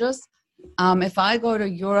languages. If I go to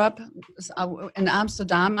Europe, in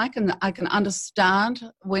Amsterdam, I can understand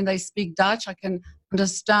when they speak Dutch. I can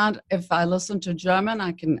understand if I listen to German.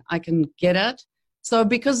 I can get it. So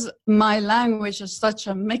because my language is such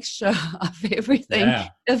a mixture of everything,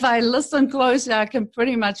 if I listen closely, I can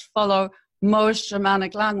pretty much follow most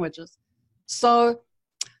Germanic languages. So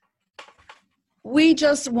we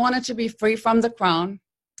just wanted to be free from the crown.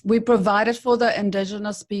 We provided for the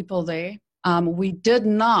indigenous people there. We did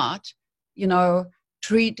not,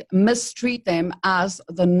 mistreat them as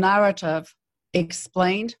the narrative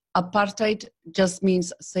explained. Apartheid just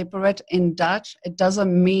means separate in Dutch. It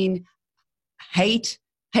doesn't mean hate,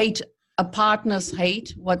 apartness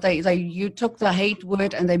hate. You took the hate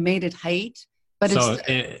word and they made it hate. But so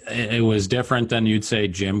it was different than you'd say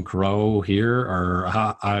Jim Crow here, or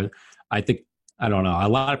I think, I don't know. A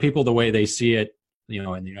lot of people, the way they see it, in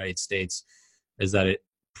the United States, is that it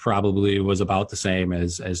probably was about the same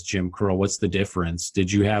as Jim Crow. What's the difference?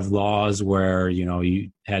 Did you have laws where, you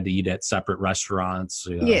had to eat at separate restaurants?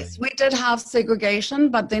 Yes, we did have segregation,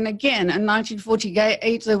 but then again, in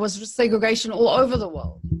 1948, there was segregation all over the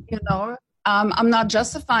world, I'm not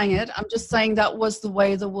justifying it. I'm just saying that was the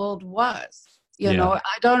way the world was. I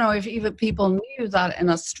don't know if even people knew that in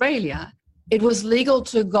Australia, it was legal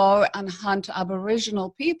to go and hunt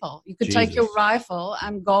Aboriginal people. You could take your rifle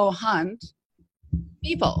and go hunt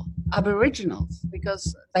people, Aboriginals,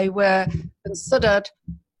 because they were considered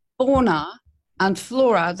fauna and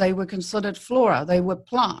flora. They were considered flora. They were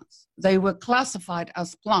plants. They were classified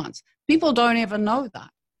as plants. People don't even know that.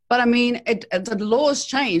 But I mean, the laws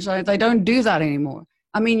change. They don't do that anymore.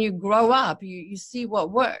 I mean, you grow up, you see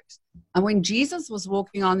what works. And when Jesus was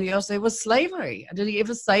walking on the earth, there was slavery. Did he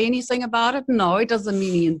ever say anything about it? No, it doesn't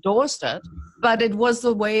mean he endorsed it, but it was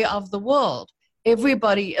the way of the world.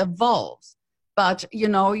 Everybody evolves. But,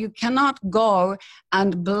 you cannot go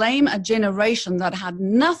and blame a generation that had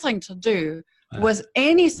nothing to do with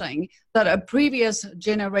anything that a previous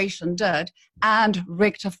generation did and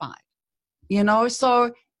rectified.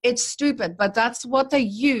 So it's stupid, but that's what they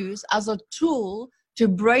use as a tool to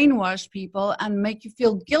brainwash people and make you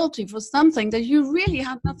feel guilty for something that you really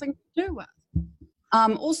had nothing to do with.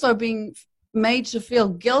 Also being made to feel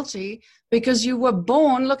guilty because you were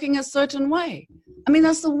born looking a certain way. I mean,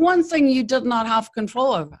 that's the one thing you did not have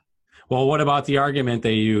control over. Well, what about the argument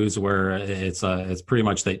they use where it's pretty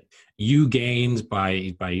much that you gained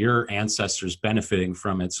by your ancestors benefiting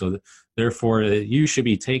from it, so therefore you should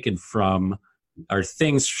be taken from, or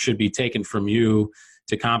things should be taken from you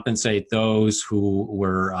to compensate those who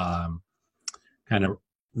were kind of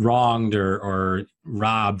wronged or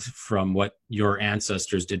robbed from what your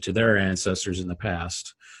ancestors did to their ancestors in the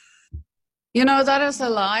past? That is a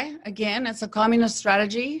lie. Again, it's a communist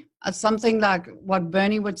strategy. It's something like what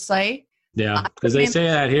Bernie would say. Yeah, because they say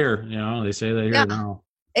that here. They say that here now.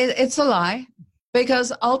 It's a lie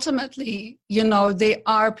because ultimately, there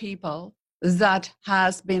are people that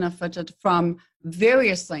has benefited from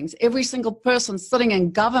various things. Every single person sitting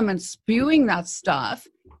in government spewing that stuff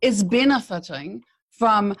is benefiting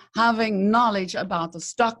from having knowledge about the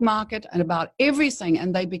stock market and about everything,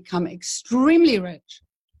 and they become extremely rich,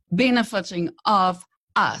 benefiting of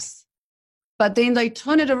us. But then they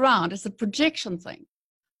turn it around. It's a projection thing.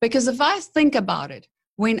 Because if I think about it,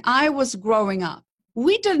 when I was growing up,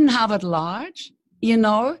 we didn't have it large. You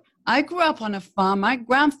know, I grew up on a farm. My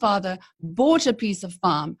grandfather bought a piece of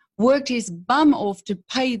farm, worked his bum off to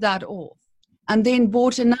pay that off, and then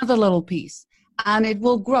bought another little piece. And it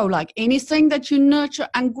will grow like anything that you nurture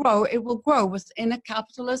and grow, it will grow within a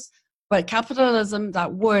capitalist. But capitalism,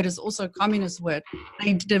 that word is also a communist word.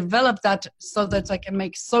 They developed that so that they can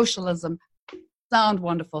make socialism sound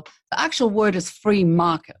wonderful. The actual word is free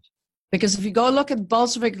market. Because if you go look at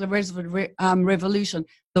Bolshevik revolution,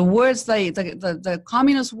 the words the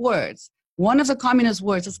communist words, one of the communist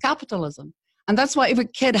words is capitalism. And that's why every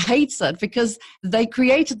kid hates it, because they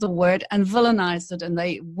created the word and villainized it and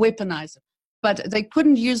they weaponized it. But they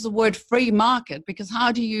couldn't use the word free market, because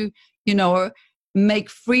how do you make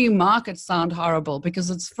free market sound horrible? Because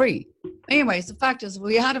it's free. Anyways, the fact is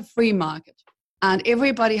we had a free market and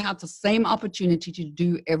everybody had the same opportunity to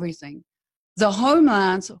do everything. The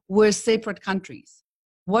homelands were separate countries.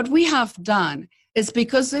 What we have done is,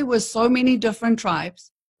 because there were so many different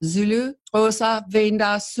tribes, Zulu, Xhosa,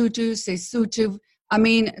 Venda, Sotho, Sesotho, I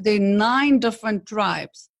mean, there are 9 different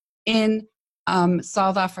tribes in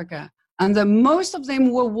South Africa. And most of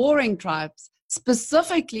them were warring tribes,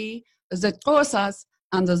 specifically the Xhosas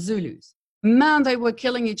and the Zulus. Man, they were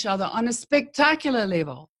killing each other on a spectacular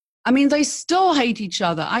level. I mean, they still hate each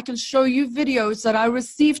other. I can show you videos that I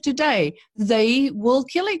received today. They will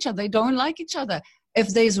kill each other. They don't like each other. If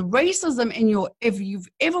there's racism if you've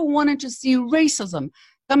ever wanted to see racism,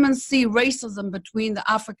 come and see racism between the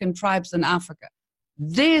African tribes in Africa.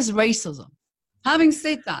 There's racism. Having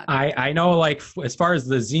said that, I know, like, as far as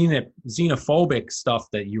the xenophobic stuff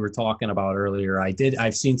that you were talking about earlier,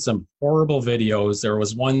 I've seen some horrible videos. There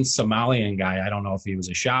was one Somalian guy. I don't know if he was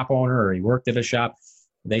a shop owner or he worked at a shop.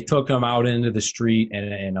 They took him out into the street,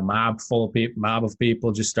 and a mob of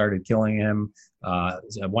people just started killing him.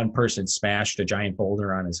 One person smashed a giant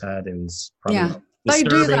boulder on his head. It was probably the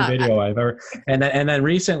disturbing video I've ever. And then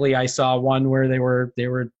recently I saw one where they were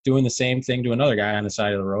doing the same thing to another guy on the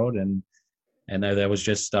side of the road, and that was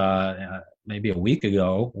just maybe a week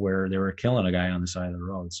ago, where they were killing a guy on the side of the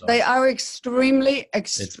road. So they are extremely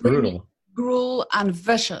it's brutal, cruel and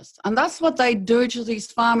vicious. And that's what they do to these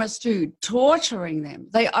farmers too, torturing them.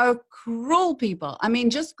 They are cruel people. I mean,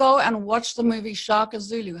 just go and watch the movie Shaka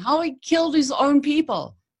Zulu, how he killed his own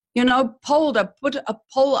people, put a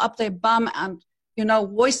pole up their bum and,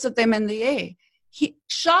 hoisted them in the air.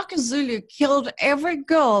 Shaka Zulu killed every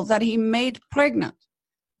girl that he made pregnant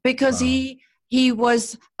because he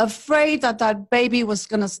was afraid that baby was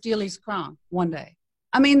going to steal his crown one day.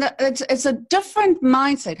 I mean, it's a different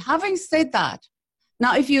mindset. Having said that,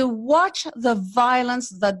 now if you watch the violence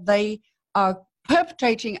that they are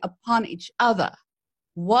perpetrating upon each other,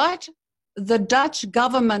 what the Dutch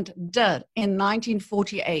government did in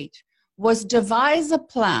 1948 was devise a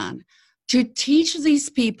plan to teach these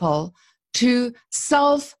people to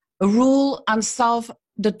self-rule and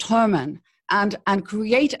self-determine and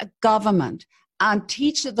create a government and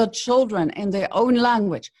teach the children in their own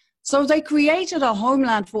language. So they created a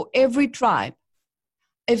homeland for every tribe.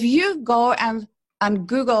 If you go and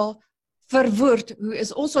Google Verwoerd, who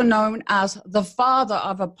is also known as the father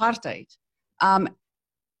of apartheid, how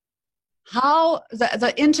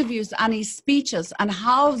the interviews and his speeches and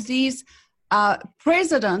how these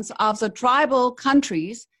presidents of the tribal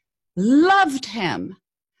countries loved him,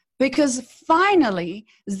 because finally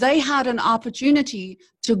they had an opportunity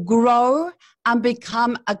to grow and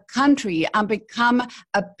become a country and become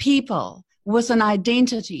a people with an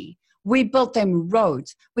identity. We built them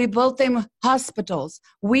roads. We built them hospitals.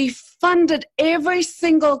 We funded every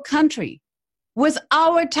single country with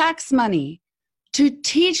our tax money to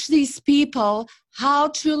teach these people how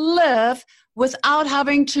to live without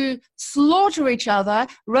having to slaughter each other,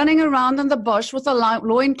 running around in the bush with a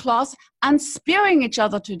loincloth and spearing each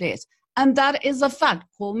other to death. And that is a fact.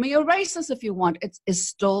 Call me a racist if you want. It is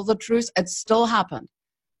still the truth. It still happened.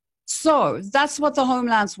 So that's what the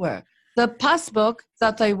homelands were. The passbook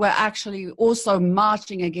that they were actually also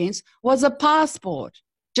marching against was a passport.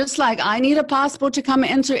 Just like I need a passport to come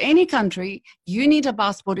into any country, you need a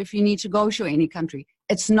passport if you need to go to any country.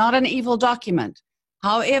 It's not an evil document.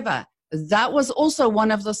 However, that was also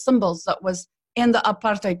one of the symbols that was in the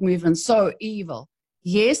apartheid movement, so evil.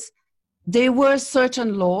 Yes, there were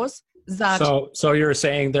certain laws that. So you're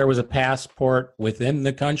saying there was a passport within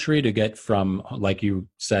the country to get from, like you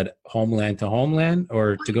said, homeland to homeland,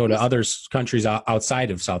 or to go to other countries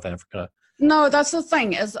outside of South Africa? No, that's the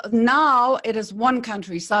thing, is now it is one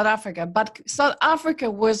country, South Africa, but South Africa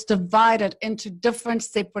was divided into different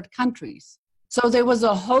separate countries. So there was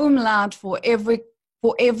a homeland for every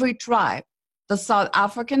tribe. The South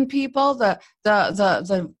African people, the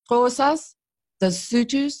Xhosas, the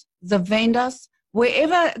Sothos, the Vendas,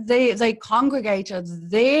 wherever they congregated,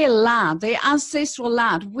 their land, their ancestral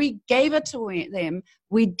land, we gave it to them.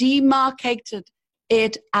 We demarcated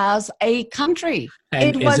it as a country.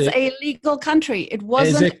 And it was a legal country. It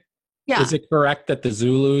wasn't. Is it correct that the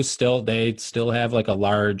Zulus still have like a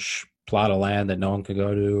large plot of land that no one could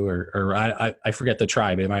go to, or I forget the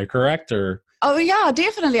tribe. Am I correct, or? Oh yeah,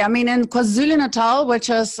 definitely. I mean, in KwaZulu-Natal, which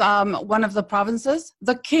is one of the provinces,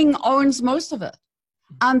 the king owns most of it.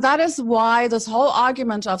 And that is why this whole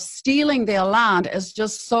argument of stealing their land is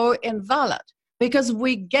just so invalid, because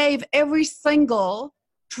we gave every single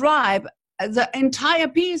tribe the entire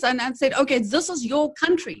piece and said, okay, this is your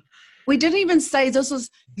country. We didn't even say this is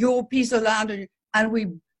your piece of land, and we,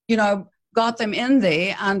 got them in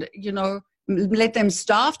there and, let them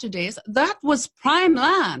starve to death. That was prime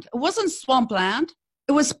land. It wasn't swamp land.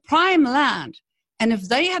 It was prime land. And if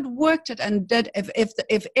they had worked it and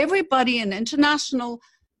if everybody in international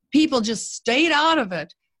people just stayed out of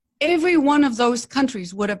it, every one of those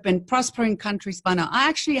countries would have been prospering countries by now. I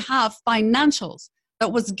actually have financials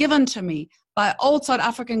that was given to me by an old South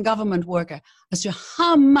African government worker as to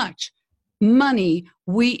how much money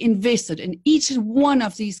we invested in each one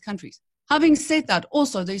of these countries. Having said that,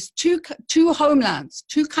 also, there's two homelands,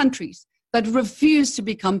 two countries that refused to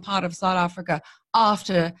become part of South Africa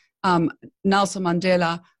after Nelson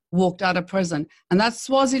Mandela walked out of prison, and that's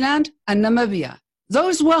Swaziland and Namibia.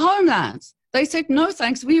 Those were homelands. They said, no,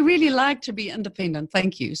 thanks. We really like to be independent.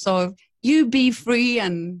 Thank you. So you be free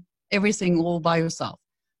and everything all by yourself.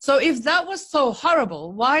 So if that was so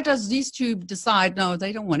horrible, why does these two decide, no,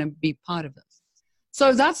 they don't want to be part of this?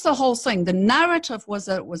 So that's the whole thing. The narrative was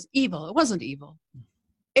that it was evil. It wasn't evil.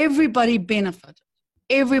 Everybody benefited.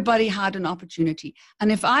 Everybody had an opportunity. And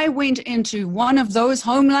if I went into one of those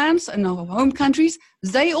homelands and home countries,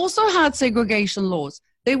 they also had segregation laws.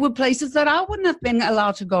 There were places that I wouldn't have been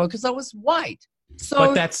allowed to go because I was white. So,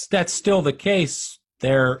 but that's still the case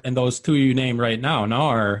there in those two you named right now, no?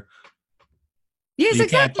 Or yes,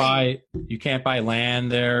 exactly. You can't buy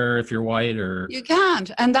land there if you're white, or you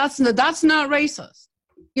can't, and that's not racist,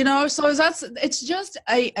 So it's just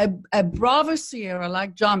a Bravo Sierra,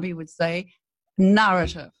 like John B. would say,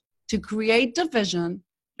 narrative to create division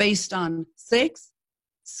based on sex,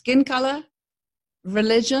 skin color,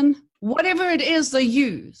 religion, whatever it is they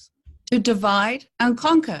use to divide and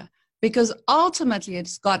conquer, because ultimately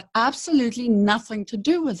it's got absolutely nothing to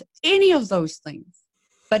do with any of those things.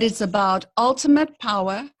 But it's about ultimate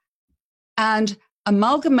power and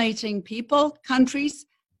amalgamating people, countries,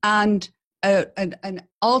 and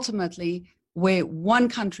ultimately where one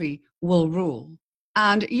country will rule.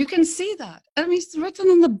 And you can see that. I mean, it's written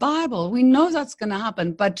in the Bible. We know that's going to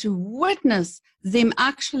happen. But to witness them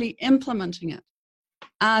actually implementing it.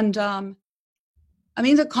 And I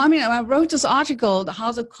wrote this article,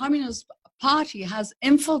 how the Communist Party has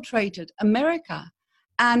infiltrated America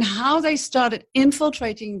and how they started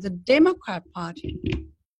infiltrating the Democrat Party.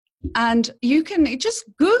 And you can just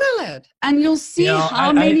Google it and you'll see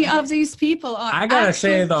how many of these people are. I got to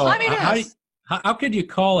say, though, how could you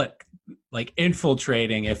call it like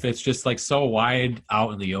infiltrating if it's just like so wide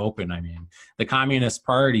out in the open? I mean, the Communist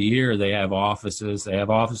Party here, they have offices. They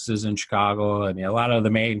have offices in Chicago. I mean, a lot of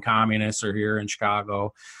the main communists are here in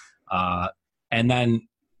Chicago. And then,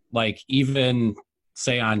 like, even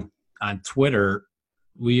say on Twitter,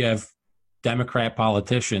 we have Democrat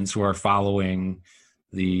politicians who are following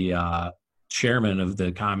the chairman of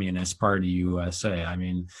the Communist Party USA. I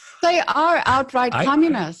mean, they are outright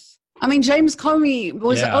communists. I mean, James Comey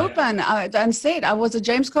was open and said,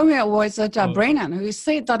 James Comey was at Brennan, who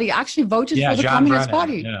said that he actually voted for the Communist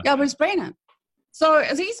Party. Yeah, it was Brennan. So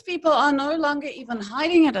these people are no longer even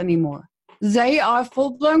hiding it anymore. They are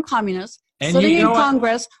full-blown communists sitting in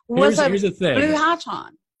Congress with a blue hat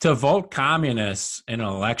on. To vote communists in an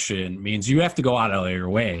election means you have to go out of your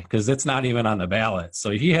way because it's not even on the ballot. So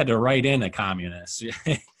he had to write in a communist.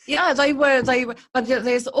 Yeah, they were. But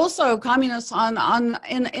there's also communists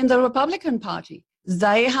in the Republican Party.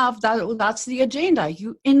 They have that. That's the agenda.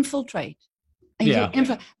 You infiltrate.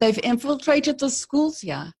 They've infiltrated the schools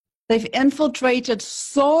here. They've infiltrated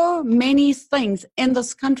so many things in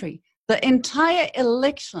this country. The entire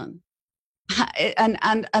election,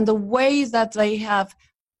 and the way that they have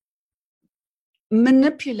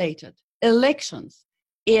manipulated elections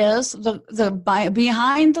is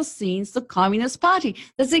behind the scenes, the Communist Party.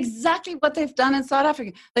 That's exactly what they've done in South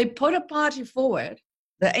Africa. They put a party forward,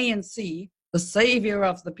 the ANC, the savior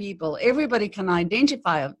of the people. Everybody can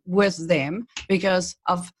identify with them because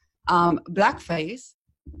of blackface,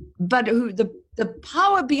 but the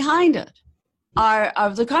power behind it are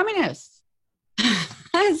of the communists.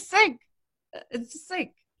 It's sick. It's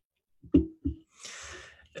sick.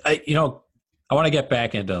 I want to get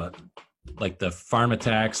back into like the farm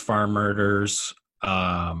attacks, farm murders.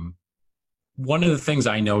 One of the things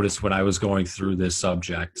I noticed when I was going through this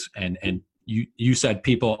subject, and you said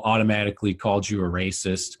people automatically called you a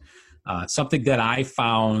racist. Something that I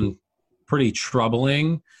found pretty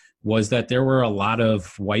troubling was that there were a lot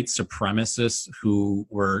of white supremacists who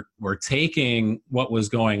were taking what was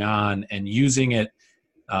going on and using it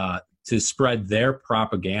to spread their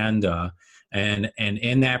propaganda. And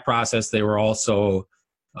in that process, they were also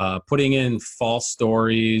putting in false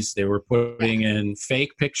stories. They were putting in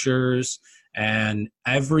fake pictures. And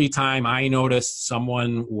every time I noticed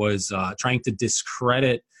someone was trying to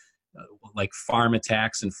discredit like farm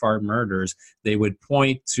attacks and farm murders, they would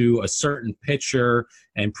point to a certain picture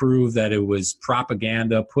and prove that it was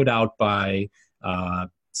propaganda put out by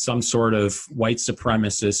some sort of white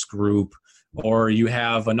supremacist group. Or you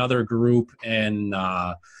have another group in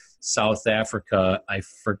South Africa. I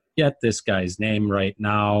forget this guy's name right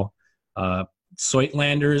now.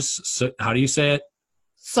 Soitlanders. So, how do you say it?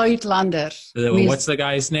 Soitlander. What's the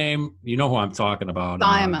guy's name? You know who I'm talking about.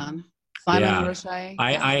 Simon Roche.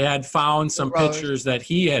 I had found some pictures that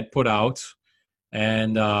he had put out,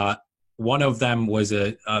 and one of them was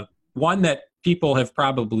a one that people have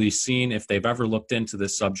probably seen if they've ever looked into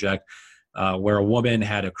this subject, where a woman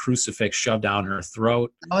had a crucifix shoved down her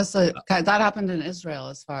throat. That happened in Israel,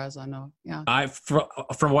 as far as I know. Yeah.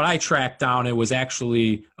 From what I tracked down, it was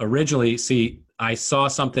actually originally. See, I saw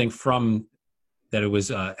something from that it was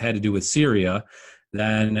had to do with Syria.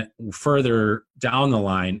 Then further down the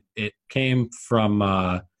line, it came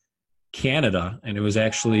from Canada, and it was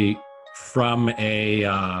actually from a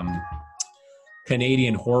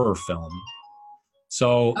Canadian horror film.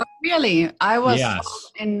 So really, I was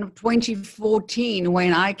in 2014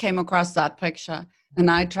 when I came across that picture, and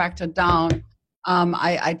I tracked it down.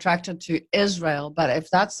 I tracked it to Israel, but if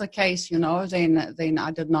that's the case, then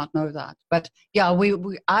I did not know that. But yeah,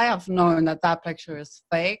 I have known that picture is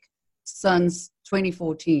fake since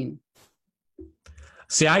 2014.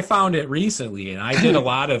 See, I found it recently, and I did a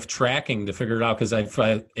lot of tracking to figure it out because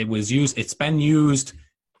it's been used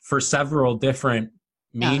for several different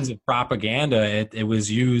means of propaganda. It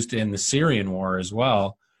was used in the Syrian war as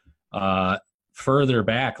well, further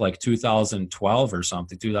back, like 2012 or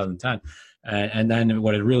something, 2010. And then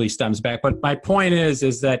what it really stems back. But my point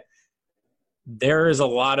is that there is a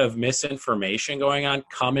lot of misinformation going on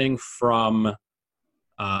coming from,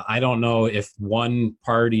 I don't know if one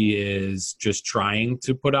party is just trying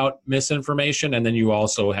to put out misinformation, and then you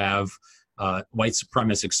also have white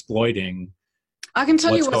supremacists exploiting. I can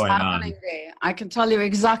tell you what's happening there. I can tell you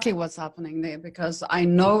exactly what's happening there because I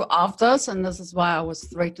know of this, and this is why I was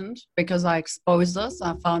threatened, because I exposed this.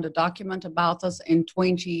 I found a document about this in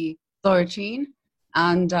 2013,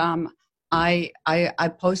 and I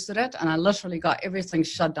posted it, and I literally got everything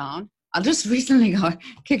shut down. I just recently got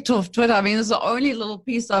kicked off Twitter. I mean, it's the only little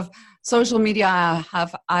piece of social media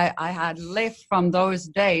I had left from those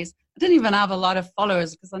days. I didn't even have a lot of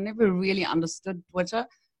followers because I never really understood Twitter.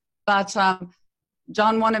 But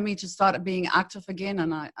John wanted me to start being active again,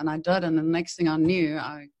 and I did. And the next thing I knew,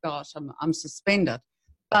 I'm suspended.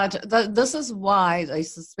 But this is why they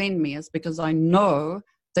suspend me, is because they know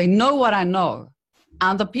what I know.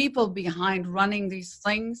 And the people behind running these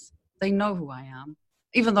things, they know who I am.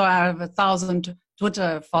 Even though I have 1,000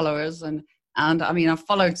 Twitter followers, and I mean, I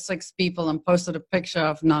followed 6 people and posted a picture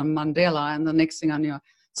of Mandela, and the next thing I knew.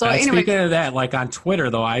 So anyway, speaking of that, like on Twitter,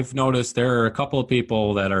 though, I've noticed there are a couple of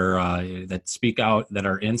people that are that speak out that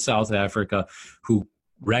are in South Africa who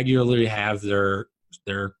regularly have their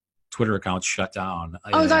Twitter accounts shut down.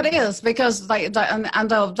 Oh, that is because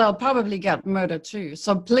they'll probably get murdered too.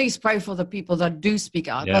 So please pray for the people that do speak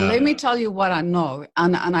out. Yeah. But let me tell you what I know,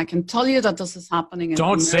 and I can tell you that this is happening.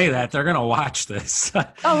 Don't say that; they're going to watch this.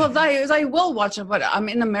 Oh, well, they will watch it, but I'm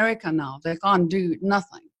in America now. They can't do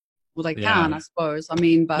nothing. Well, they can, I suppose. I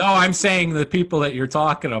mean, but no, I'm saying the people that you're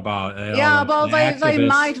talking about. Yeah, well, they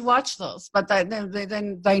might watch this, but they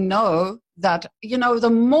know that the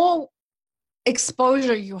more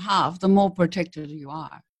exposure you have, the more protected you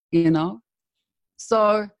are.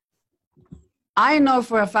 So I know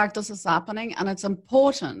for a fact this is happening, and it's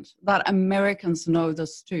important that Americans know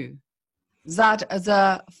this too. that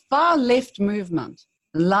the far left movement,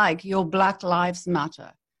 like your Black Lives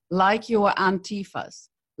Matter, like your Antifas,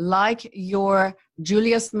 like your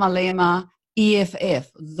Julius Malema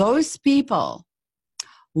EFF, those people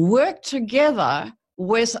work together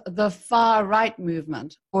with the far right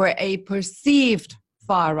movement or a perceived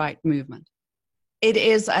far right movement. It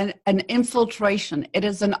is an infiltration. It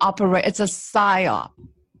is it's a psyop.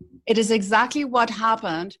 It is exactly what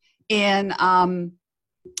happened in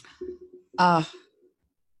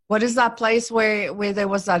what is that place where there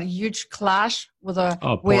was that huge clash with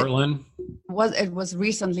Portland? It was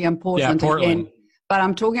recently in Portland. Yeah, Portland. Again. But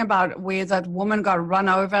I'm talking about where that woman got run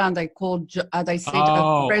over and they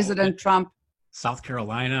said President Trump. South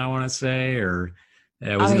Carolina, I want to say, or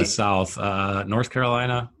it was in the South, North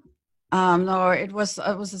Carolina. No, it was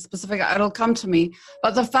a specific. It'll come to me.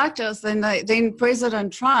 But the fact is, then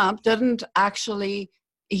President Trump didn't actually.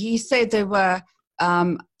 He said there were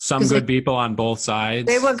some good people on both sides.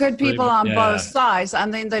 There were good people on both sides,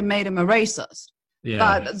 and then they made him a racist. Yeah.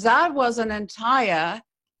 But that was an entire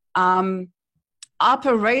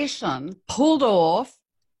operation pulled off.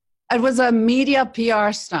 It was a media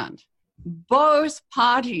PR stunt. Both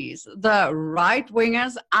parties, the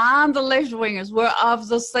right-wingers and the left-wingers, were of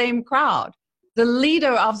the same crowd. The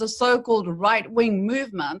leader of the so-called right-wing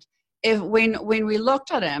movement, when we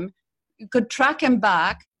looked at him, you could track him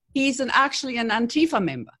back. He's actually an Antifa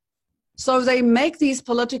member. So they make these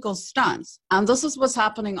political stunts, and this is what's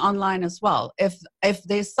happening online as well. If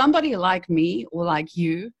there's somebody like me or like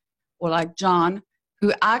you or like John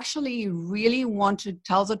who actually really want to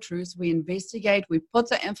tell the truth, we investigate, we put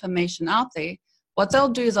the information out there, what they'll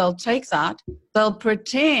do is they'll take that, they'll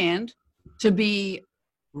pretend to be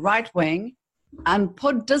right-wing and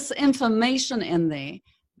put disinformation in there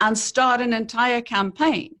and start an entire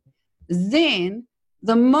campaign. Then,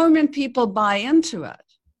 the moment people buy into it,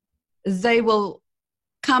 they will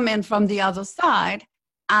come in from the other side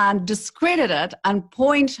and discredit it and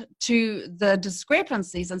point to the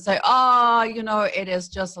discrepancies and say, it is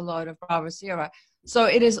just a load of bravura. So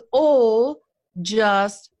it is all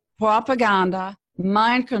just propaganda,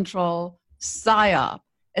 mind control, psyop.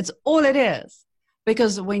 It's all it is.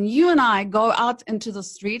 Because when you and I go out into the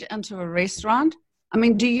street, into a restaurant,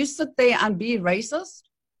 do you sit there and be racist?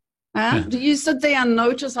 Do you sit there and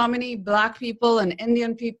notice how many black people and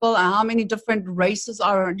Indian people and how many different races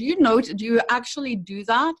are? Do you actually do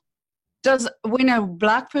that? When a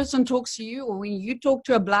black person talks to you or when you talk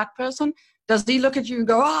to a black person, does he look at you and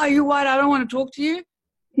go, "Oh, you white, I don't want to talk to you"?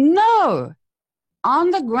 No.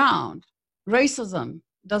 On the ground, racism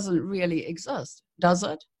doesn't really exist, does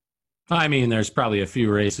it? There's probably a few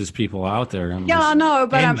racist people out there.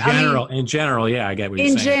 But in general, yeah, I get what you're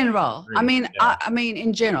saying. In general,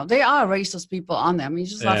 in general, there are racist people on there. You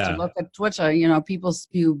just have to look at Twitter. People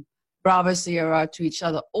spew bravura to each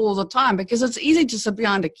other all the time because it's easy to sit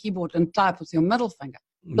behind a keyboard and type with your middle finger.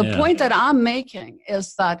 The point that I'm making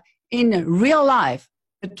is that in real life,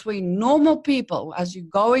 between normal people, as you're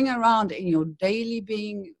going around in your daily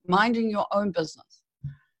being, minding your own business,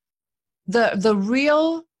 the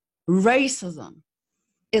real racism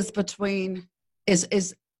is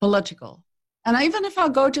political. And even if I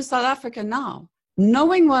go to South Africa now,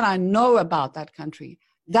 knowing what I know about that country,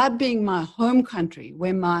 that being my home country,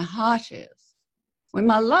 where my heart is, where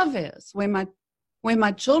my love is, where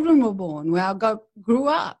my children were born, where I grew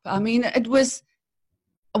up. It was,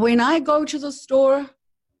 when I go to the store,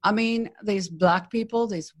 there's black people,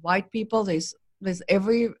 there's white people, there's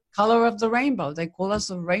every color of the rainbow. They call us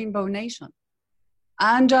a rainbow nation.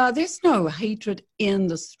 And there's no hatred in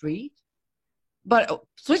the street. But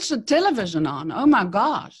switch the television on, oh my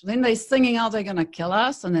gosh. Then they're singing how they're going to kill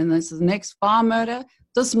us. And then this is the next farm murder.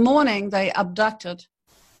 This morning, they abducted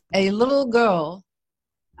a little girl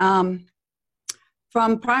from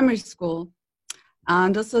primary school.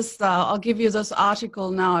 And this is, I'll give you this article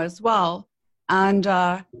now as well. And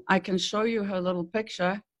I can show you her little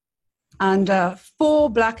picture. And 4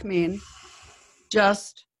 black men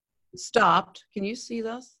just stopped. Can you see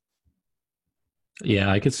this? Yeah,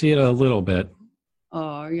 I could see it a little bit.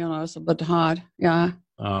 Oh, it's a bit hard. Yeah.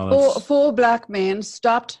 Oh, four black men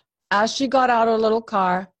stopped as she got out of her little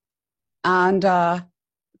car and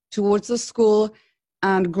towards the school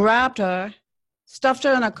and grabbed her, stuffed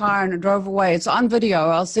her in a car and drove away. It's on video.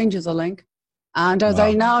 I'll send you the link. And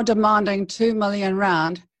they're now demanding 2 million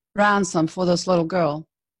rand ransom for this little girl.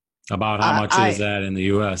 About how much is that in the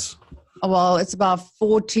U.S.? Well, it's about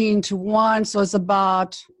 14-1, so it's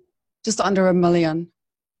about just under $1 million.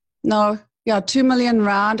 No, yeah, 2 million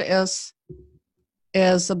rand is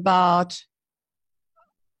about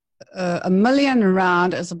 $1 million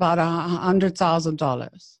rand is about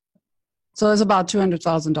 $100,000. So it's about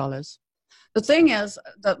 $200,000. The thing is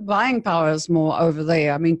that buying power is more over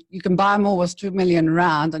there. I mean, you can buy more with 2 million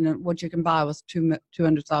rand than what you can buy with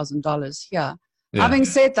 $200,000 here. Yeah. Having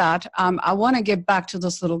said that, I want to get back to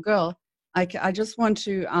this little girl. I just want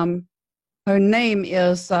to, her name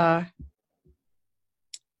is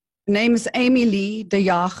Amy Lee de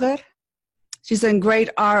Jager. She's in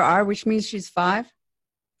grade RR, which means she's 5.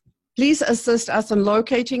 Please assist us in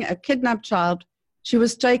locating a kidnapped child. She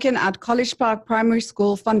was taken at College Park Primary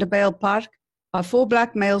School, Vanderbijl Park, by 4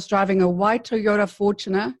 black males driving a white Toyota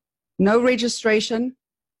Fortuner, no registration,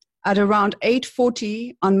 at around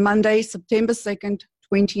 8:40 on Monday, September 2nd,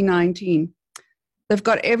 2019. They've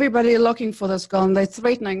got everybody looking for this girl, and they're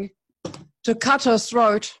threatening to cut her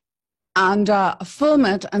throat and film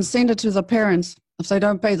it and send it to the parents if they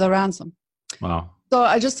don't pay the ransom. Wow. So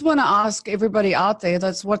I just want to ask everybody out there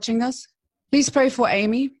that's watching this, please pray for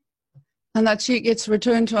Amy and that she gets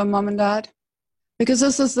returned to her mom and dad, because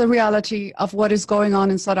this is the reality of what is going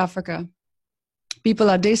on in South Africa. People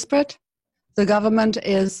are desperate. The government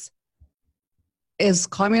is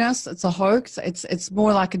communist. It's a hoax. It's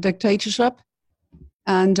more like a dictatorship.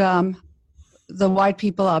 And the white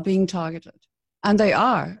people are being targeted. And they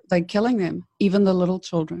are. They're killing them, even the little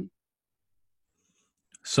children.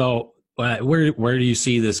 So where do you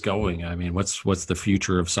see this going? I mean, what's the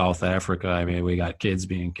future of South Africa? I mean, we got kids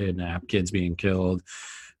being kidnapped, kids being killed,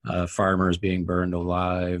 farmers being burned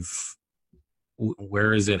alive.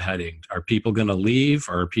 Where is it heading? Are people going to leave,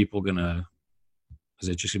 or is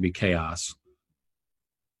it just going to be chaos?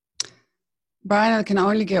 Brian, it can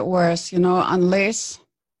only get worse, unless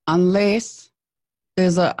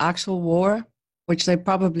there's an actual war, which they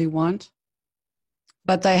probably want.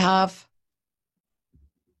 But they have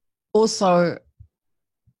also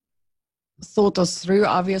thought us through,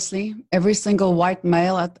 obviously. Every single white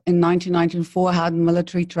male in 1994 had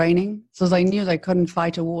military training, so they knew they couldn't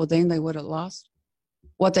fight a war then, they would have lost.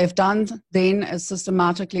 What they've done then is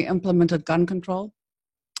systematically implemented gun control.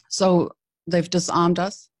 So they've disarmed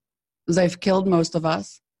us. They've killed most of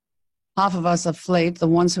us. Half of us have fled, the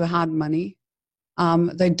ones who had money.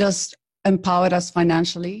 They just empowered us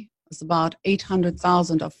financially. It's about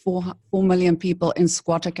 800,000 of 4 million people in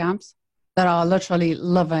squatter camps that are literally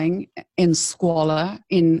living in squalor,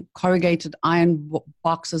 in corrugated iron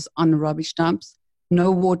boxes on rubbish dumps.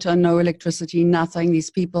 No water, no electricity, nothing.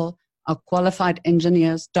 These people are qualified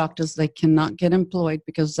engineers, doctors. They cannot get employed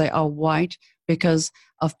because they are white, because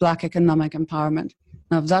of black economic empowerment.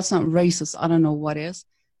 Now, if that's not racist, I don't know what is.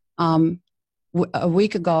 A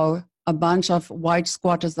week ago, a bunch of white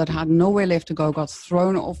squatters that had nowhere left to go got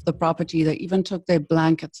thrown off the property. They even took their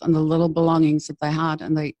blankets and the little belongings that they had,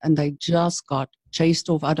 and they just got chased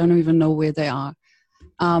off. I don't even know where they are.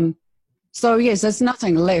 So yes, there's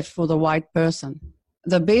nothing left for the white person.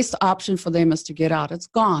 The best option for them is to get out. It's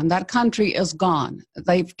gone. That country is gone.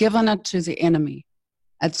 They've given it to the enemy.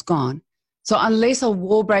 It's gone. So unless a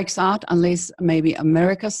war breaks out, unless maybe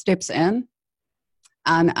America steps in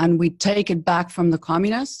and we take it back from the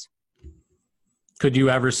communists. Could you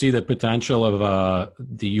ever see the potential of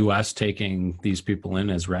the U.S. taking these people in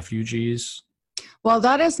as refugees? Well,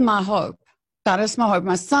 that is my hope. That is my hope.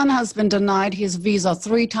 My son has been denied his visa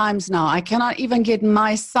 3 times now. I cannot even get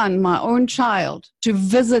my son, my own child, to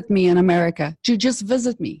visit me in America, to just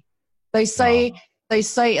visit me. They say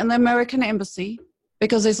in the American embassy,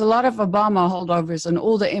 because there's a lot of Obama holdovers in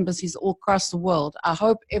all the embassies all across the world. I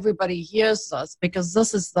hope everybody hears us, because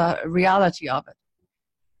this is the reality of it.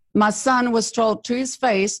 My son was told to his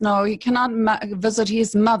face, no, he cannot visit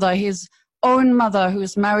his mother, his own mother, who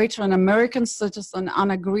is married to an American citizen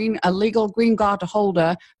and a legal green card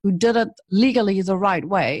holder who did it legally the right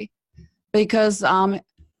way, because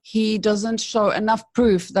he doesn't show enough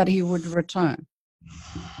proof that he would return.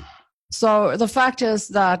 So the fact is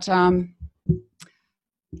that I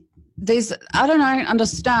don't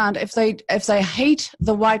understand if they hate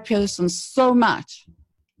the white person so much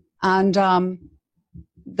and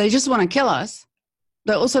they just want to kill us,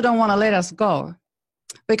 they also don't want to let us go.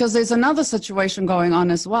 Because there's another situation going on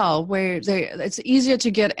as well, where it's easier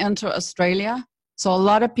to get into Australia. So a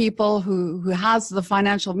lot of people who has the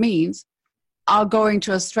financial means are going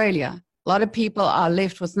to Australia. A lot of people are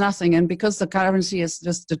left with nothing. And because the currency is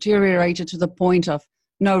just deteriorated to the point of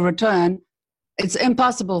no return, it's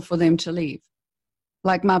impossible for them to leave.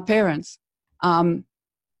 Like my parents.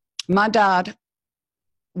 My dad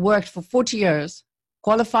worked for 40 years,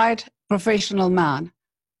 qualified professional man,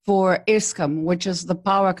 for Eskom, which is the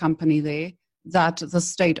power company there that the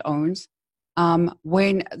state owns.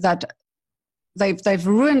 When that they've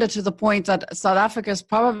ruined it to the point that South Africa is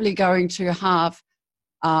probably going to have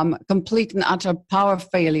complete and utter power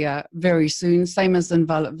failure very soon, same as in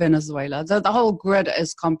Venezuela. The whole grid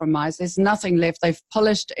is compromised. There's nothing left. They've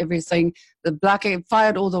polished everything.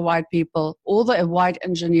 Fired all the white people, all the white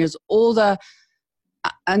engineers,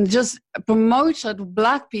 and just promoted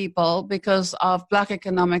black people because of black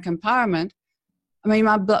economic empowerment. I mean,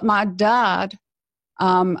 my dad,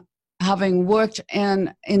 having worked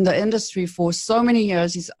in the industry for so many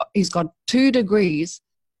years, he's got 2 degrees,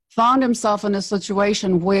 found himself in a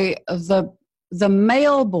situation where the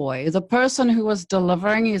mail boy, the person who was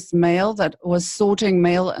delivering his mail, that was sorting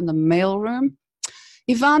mail in the mailroom,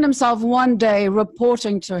 he found himself one day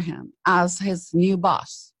reporting to him as his new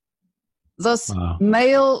boss. This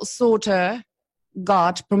mail sorter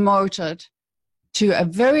got promoted to a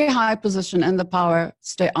very high position in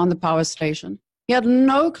on the power station. He had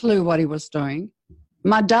no clue what he was doing.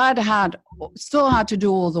 My dad still had to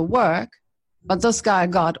do all the work, but this guy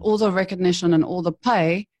got all the recognition and all the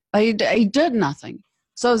pay, but he did nothing.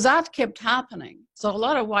 So that kept happening. So a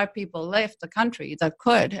lot of white people left the country that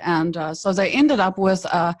could, and so they ended up with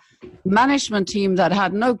a management team that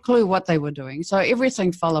had no clue what they were doing. So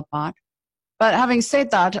everything fell apart. But having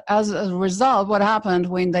said that, as a result, what happened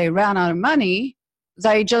when they ran out of money,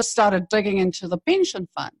 they just started digging into the pension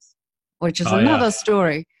funds, which is another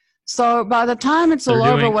story. So by the time it's all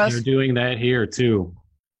over with... They're doing that here too.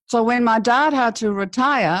 So when my dad had to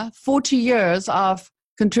retire, 40 years of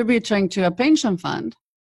contributing to a pension fund,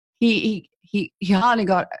 he hardly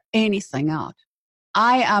got anything out.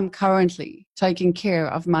 I am currently taking care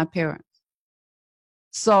of my parents.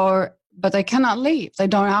 But they cannot leave. They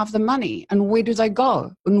don't have the money. And where do they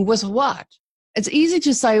go? And with what? It's easy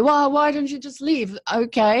to say, well, why don't you just leave?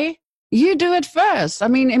 Okay, you do it first. I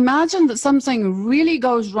mean, imagine that something really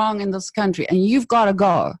goes wrong in this country and you've got to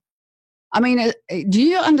go. I mean, do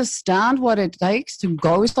you understand what it takes to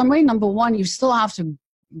go somewhere? Number one, you still have to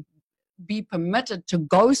be permitted to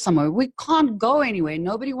go somewhere. We can't go anywhere.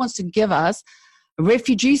 Nobody wants to give us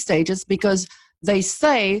refugee status because they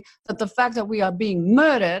say that the fact that we are being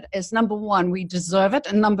murdered is, number one, we deserve it,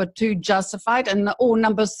 and number two, justified, or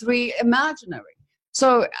number three, imaginary.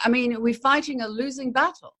 So, I mean, we're fighting a losing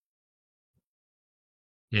battle.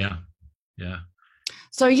 Yeah.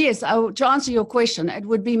 So, yes, to answer your question, it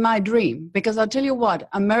would be my dream, because I'll tell you what,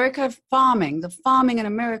 the farming in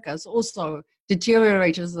America has also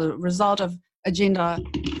deteriorated as a result of Agenda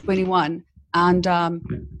 21. And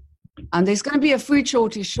there's going to be a food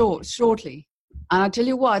shortage shortly. And I tell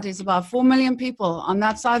you what, there's about 4 million people on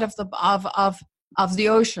that side of the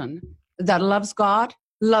ocean that loves God,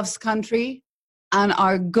 loves country, and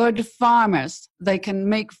are good farmers. They can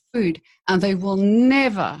make food, and they will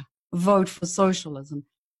never vote for socialism,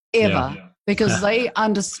 ever, because they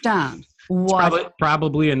understand what...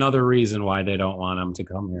 Probably another reason why they don't want them to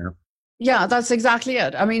come here. Yeah, that's exactly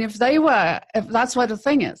it. I mean, if that's what the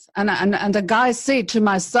thing is. And the guy said to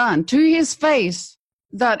my son, to his face,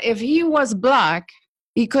 that if he was black,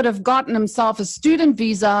 he could have gotten himself a student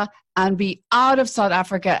visa and be out of South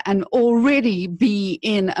Africa and already be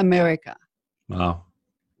in America. Wow.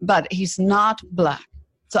 But he's not black.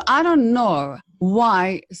 So I don't know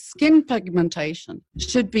why skin pigmentation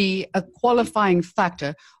should be a qualifying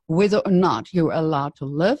factor whether or not you're allowed to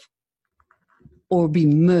live or be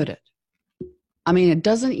murdered. I mean, it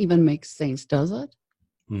doesn't even make sense, does it?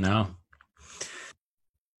 No.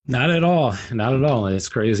 Not at all. Not at all. It's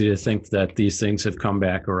crazy to think that these things have come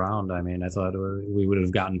back around. I mean, I thought we would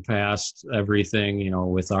have gotten past everything,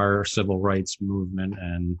 with our civil rights movement,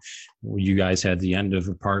 and you guys had the end of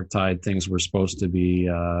apartheid. Things were supposed to be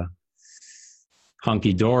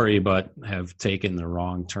hunky-dory, but have taken the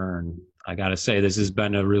wrong turn. I got to say, this has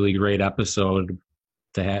been a really great episode.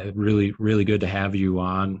 Really, really good to have you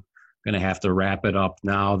on. Going to have to wrap it up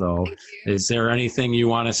now, though. Is there anything you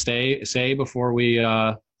want to say before we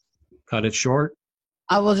cut it short?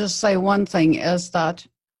 I will just say one thing, is that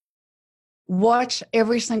watch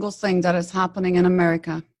every single thing that is happening in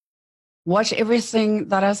America. Watch everything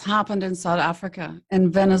that has happened in South Africa,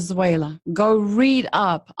 in Venezuela. Go read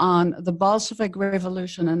up on the Bolshevik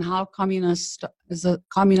Revolution and how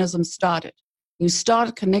communism started. You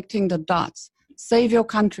start connecting the dots. Save your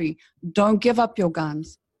country. Don't give up your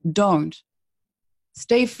guns. Don't.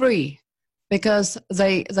 Stay free, because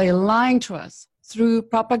they're lying to us through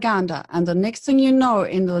propaganda. And the next thing you know,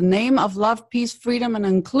 in the name of love, peace, freedom, and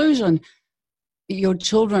inclusion, your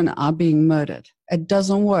children are being murdered. It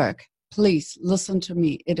doesn't work. Please listen to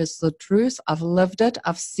me. It is the truth. I've lived it.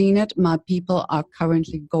 I've seen it. My people are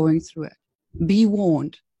currently going through it. Be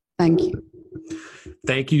warned. Thank you.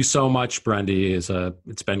 Thank you so much, Brendy.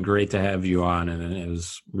 It's been great to have you on, and it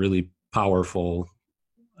was really powerful.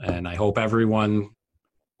 And I hope everyone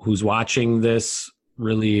who's watching this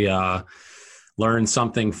really learns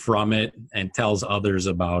something from it and tells others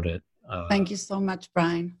about it. Thank you so much,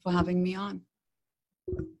 Brian, for having me on.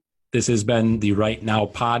 This has been the Right Now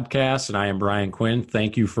podcast, and I am Brian Quinn.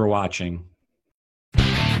 Thank you for watching.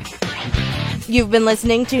 You've been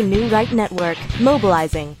listening to New Right Network,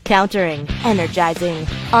 mobilizing, countering, energizing.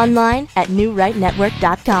 Online at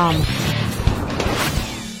newrightnetwork.com.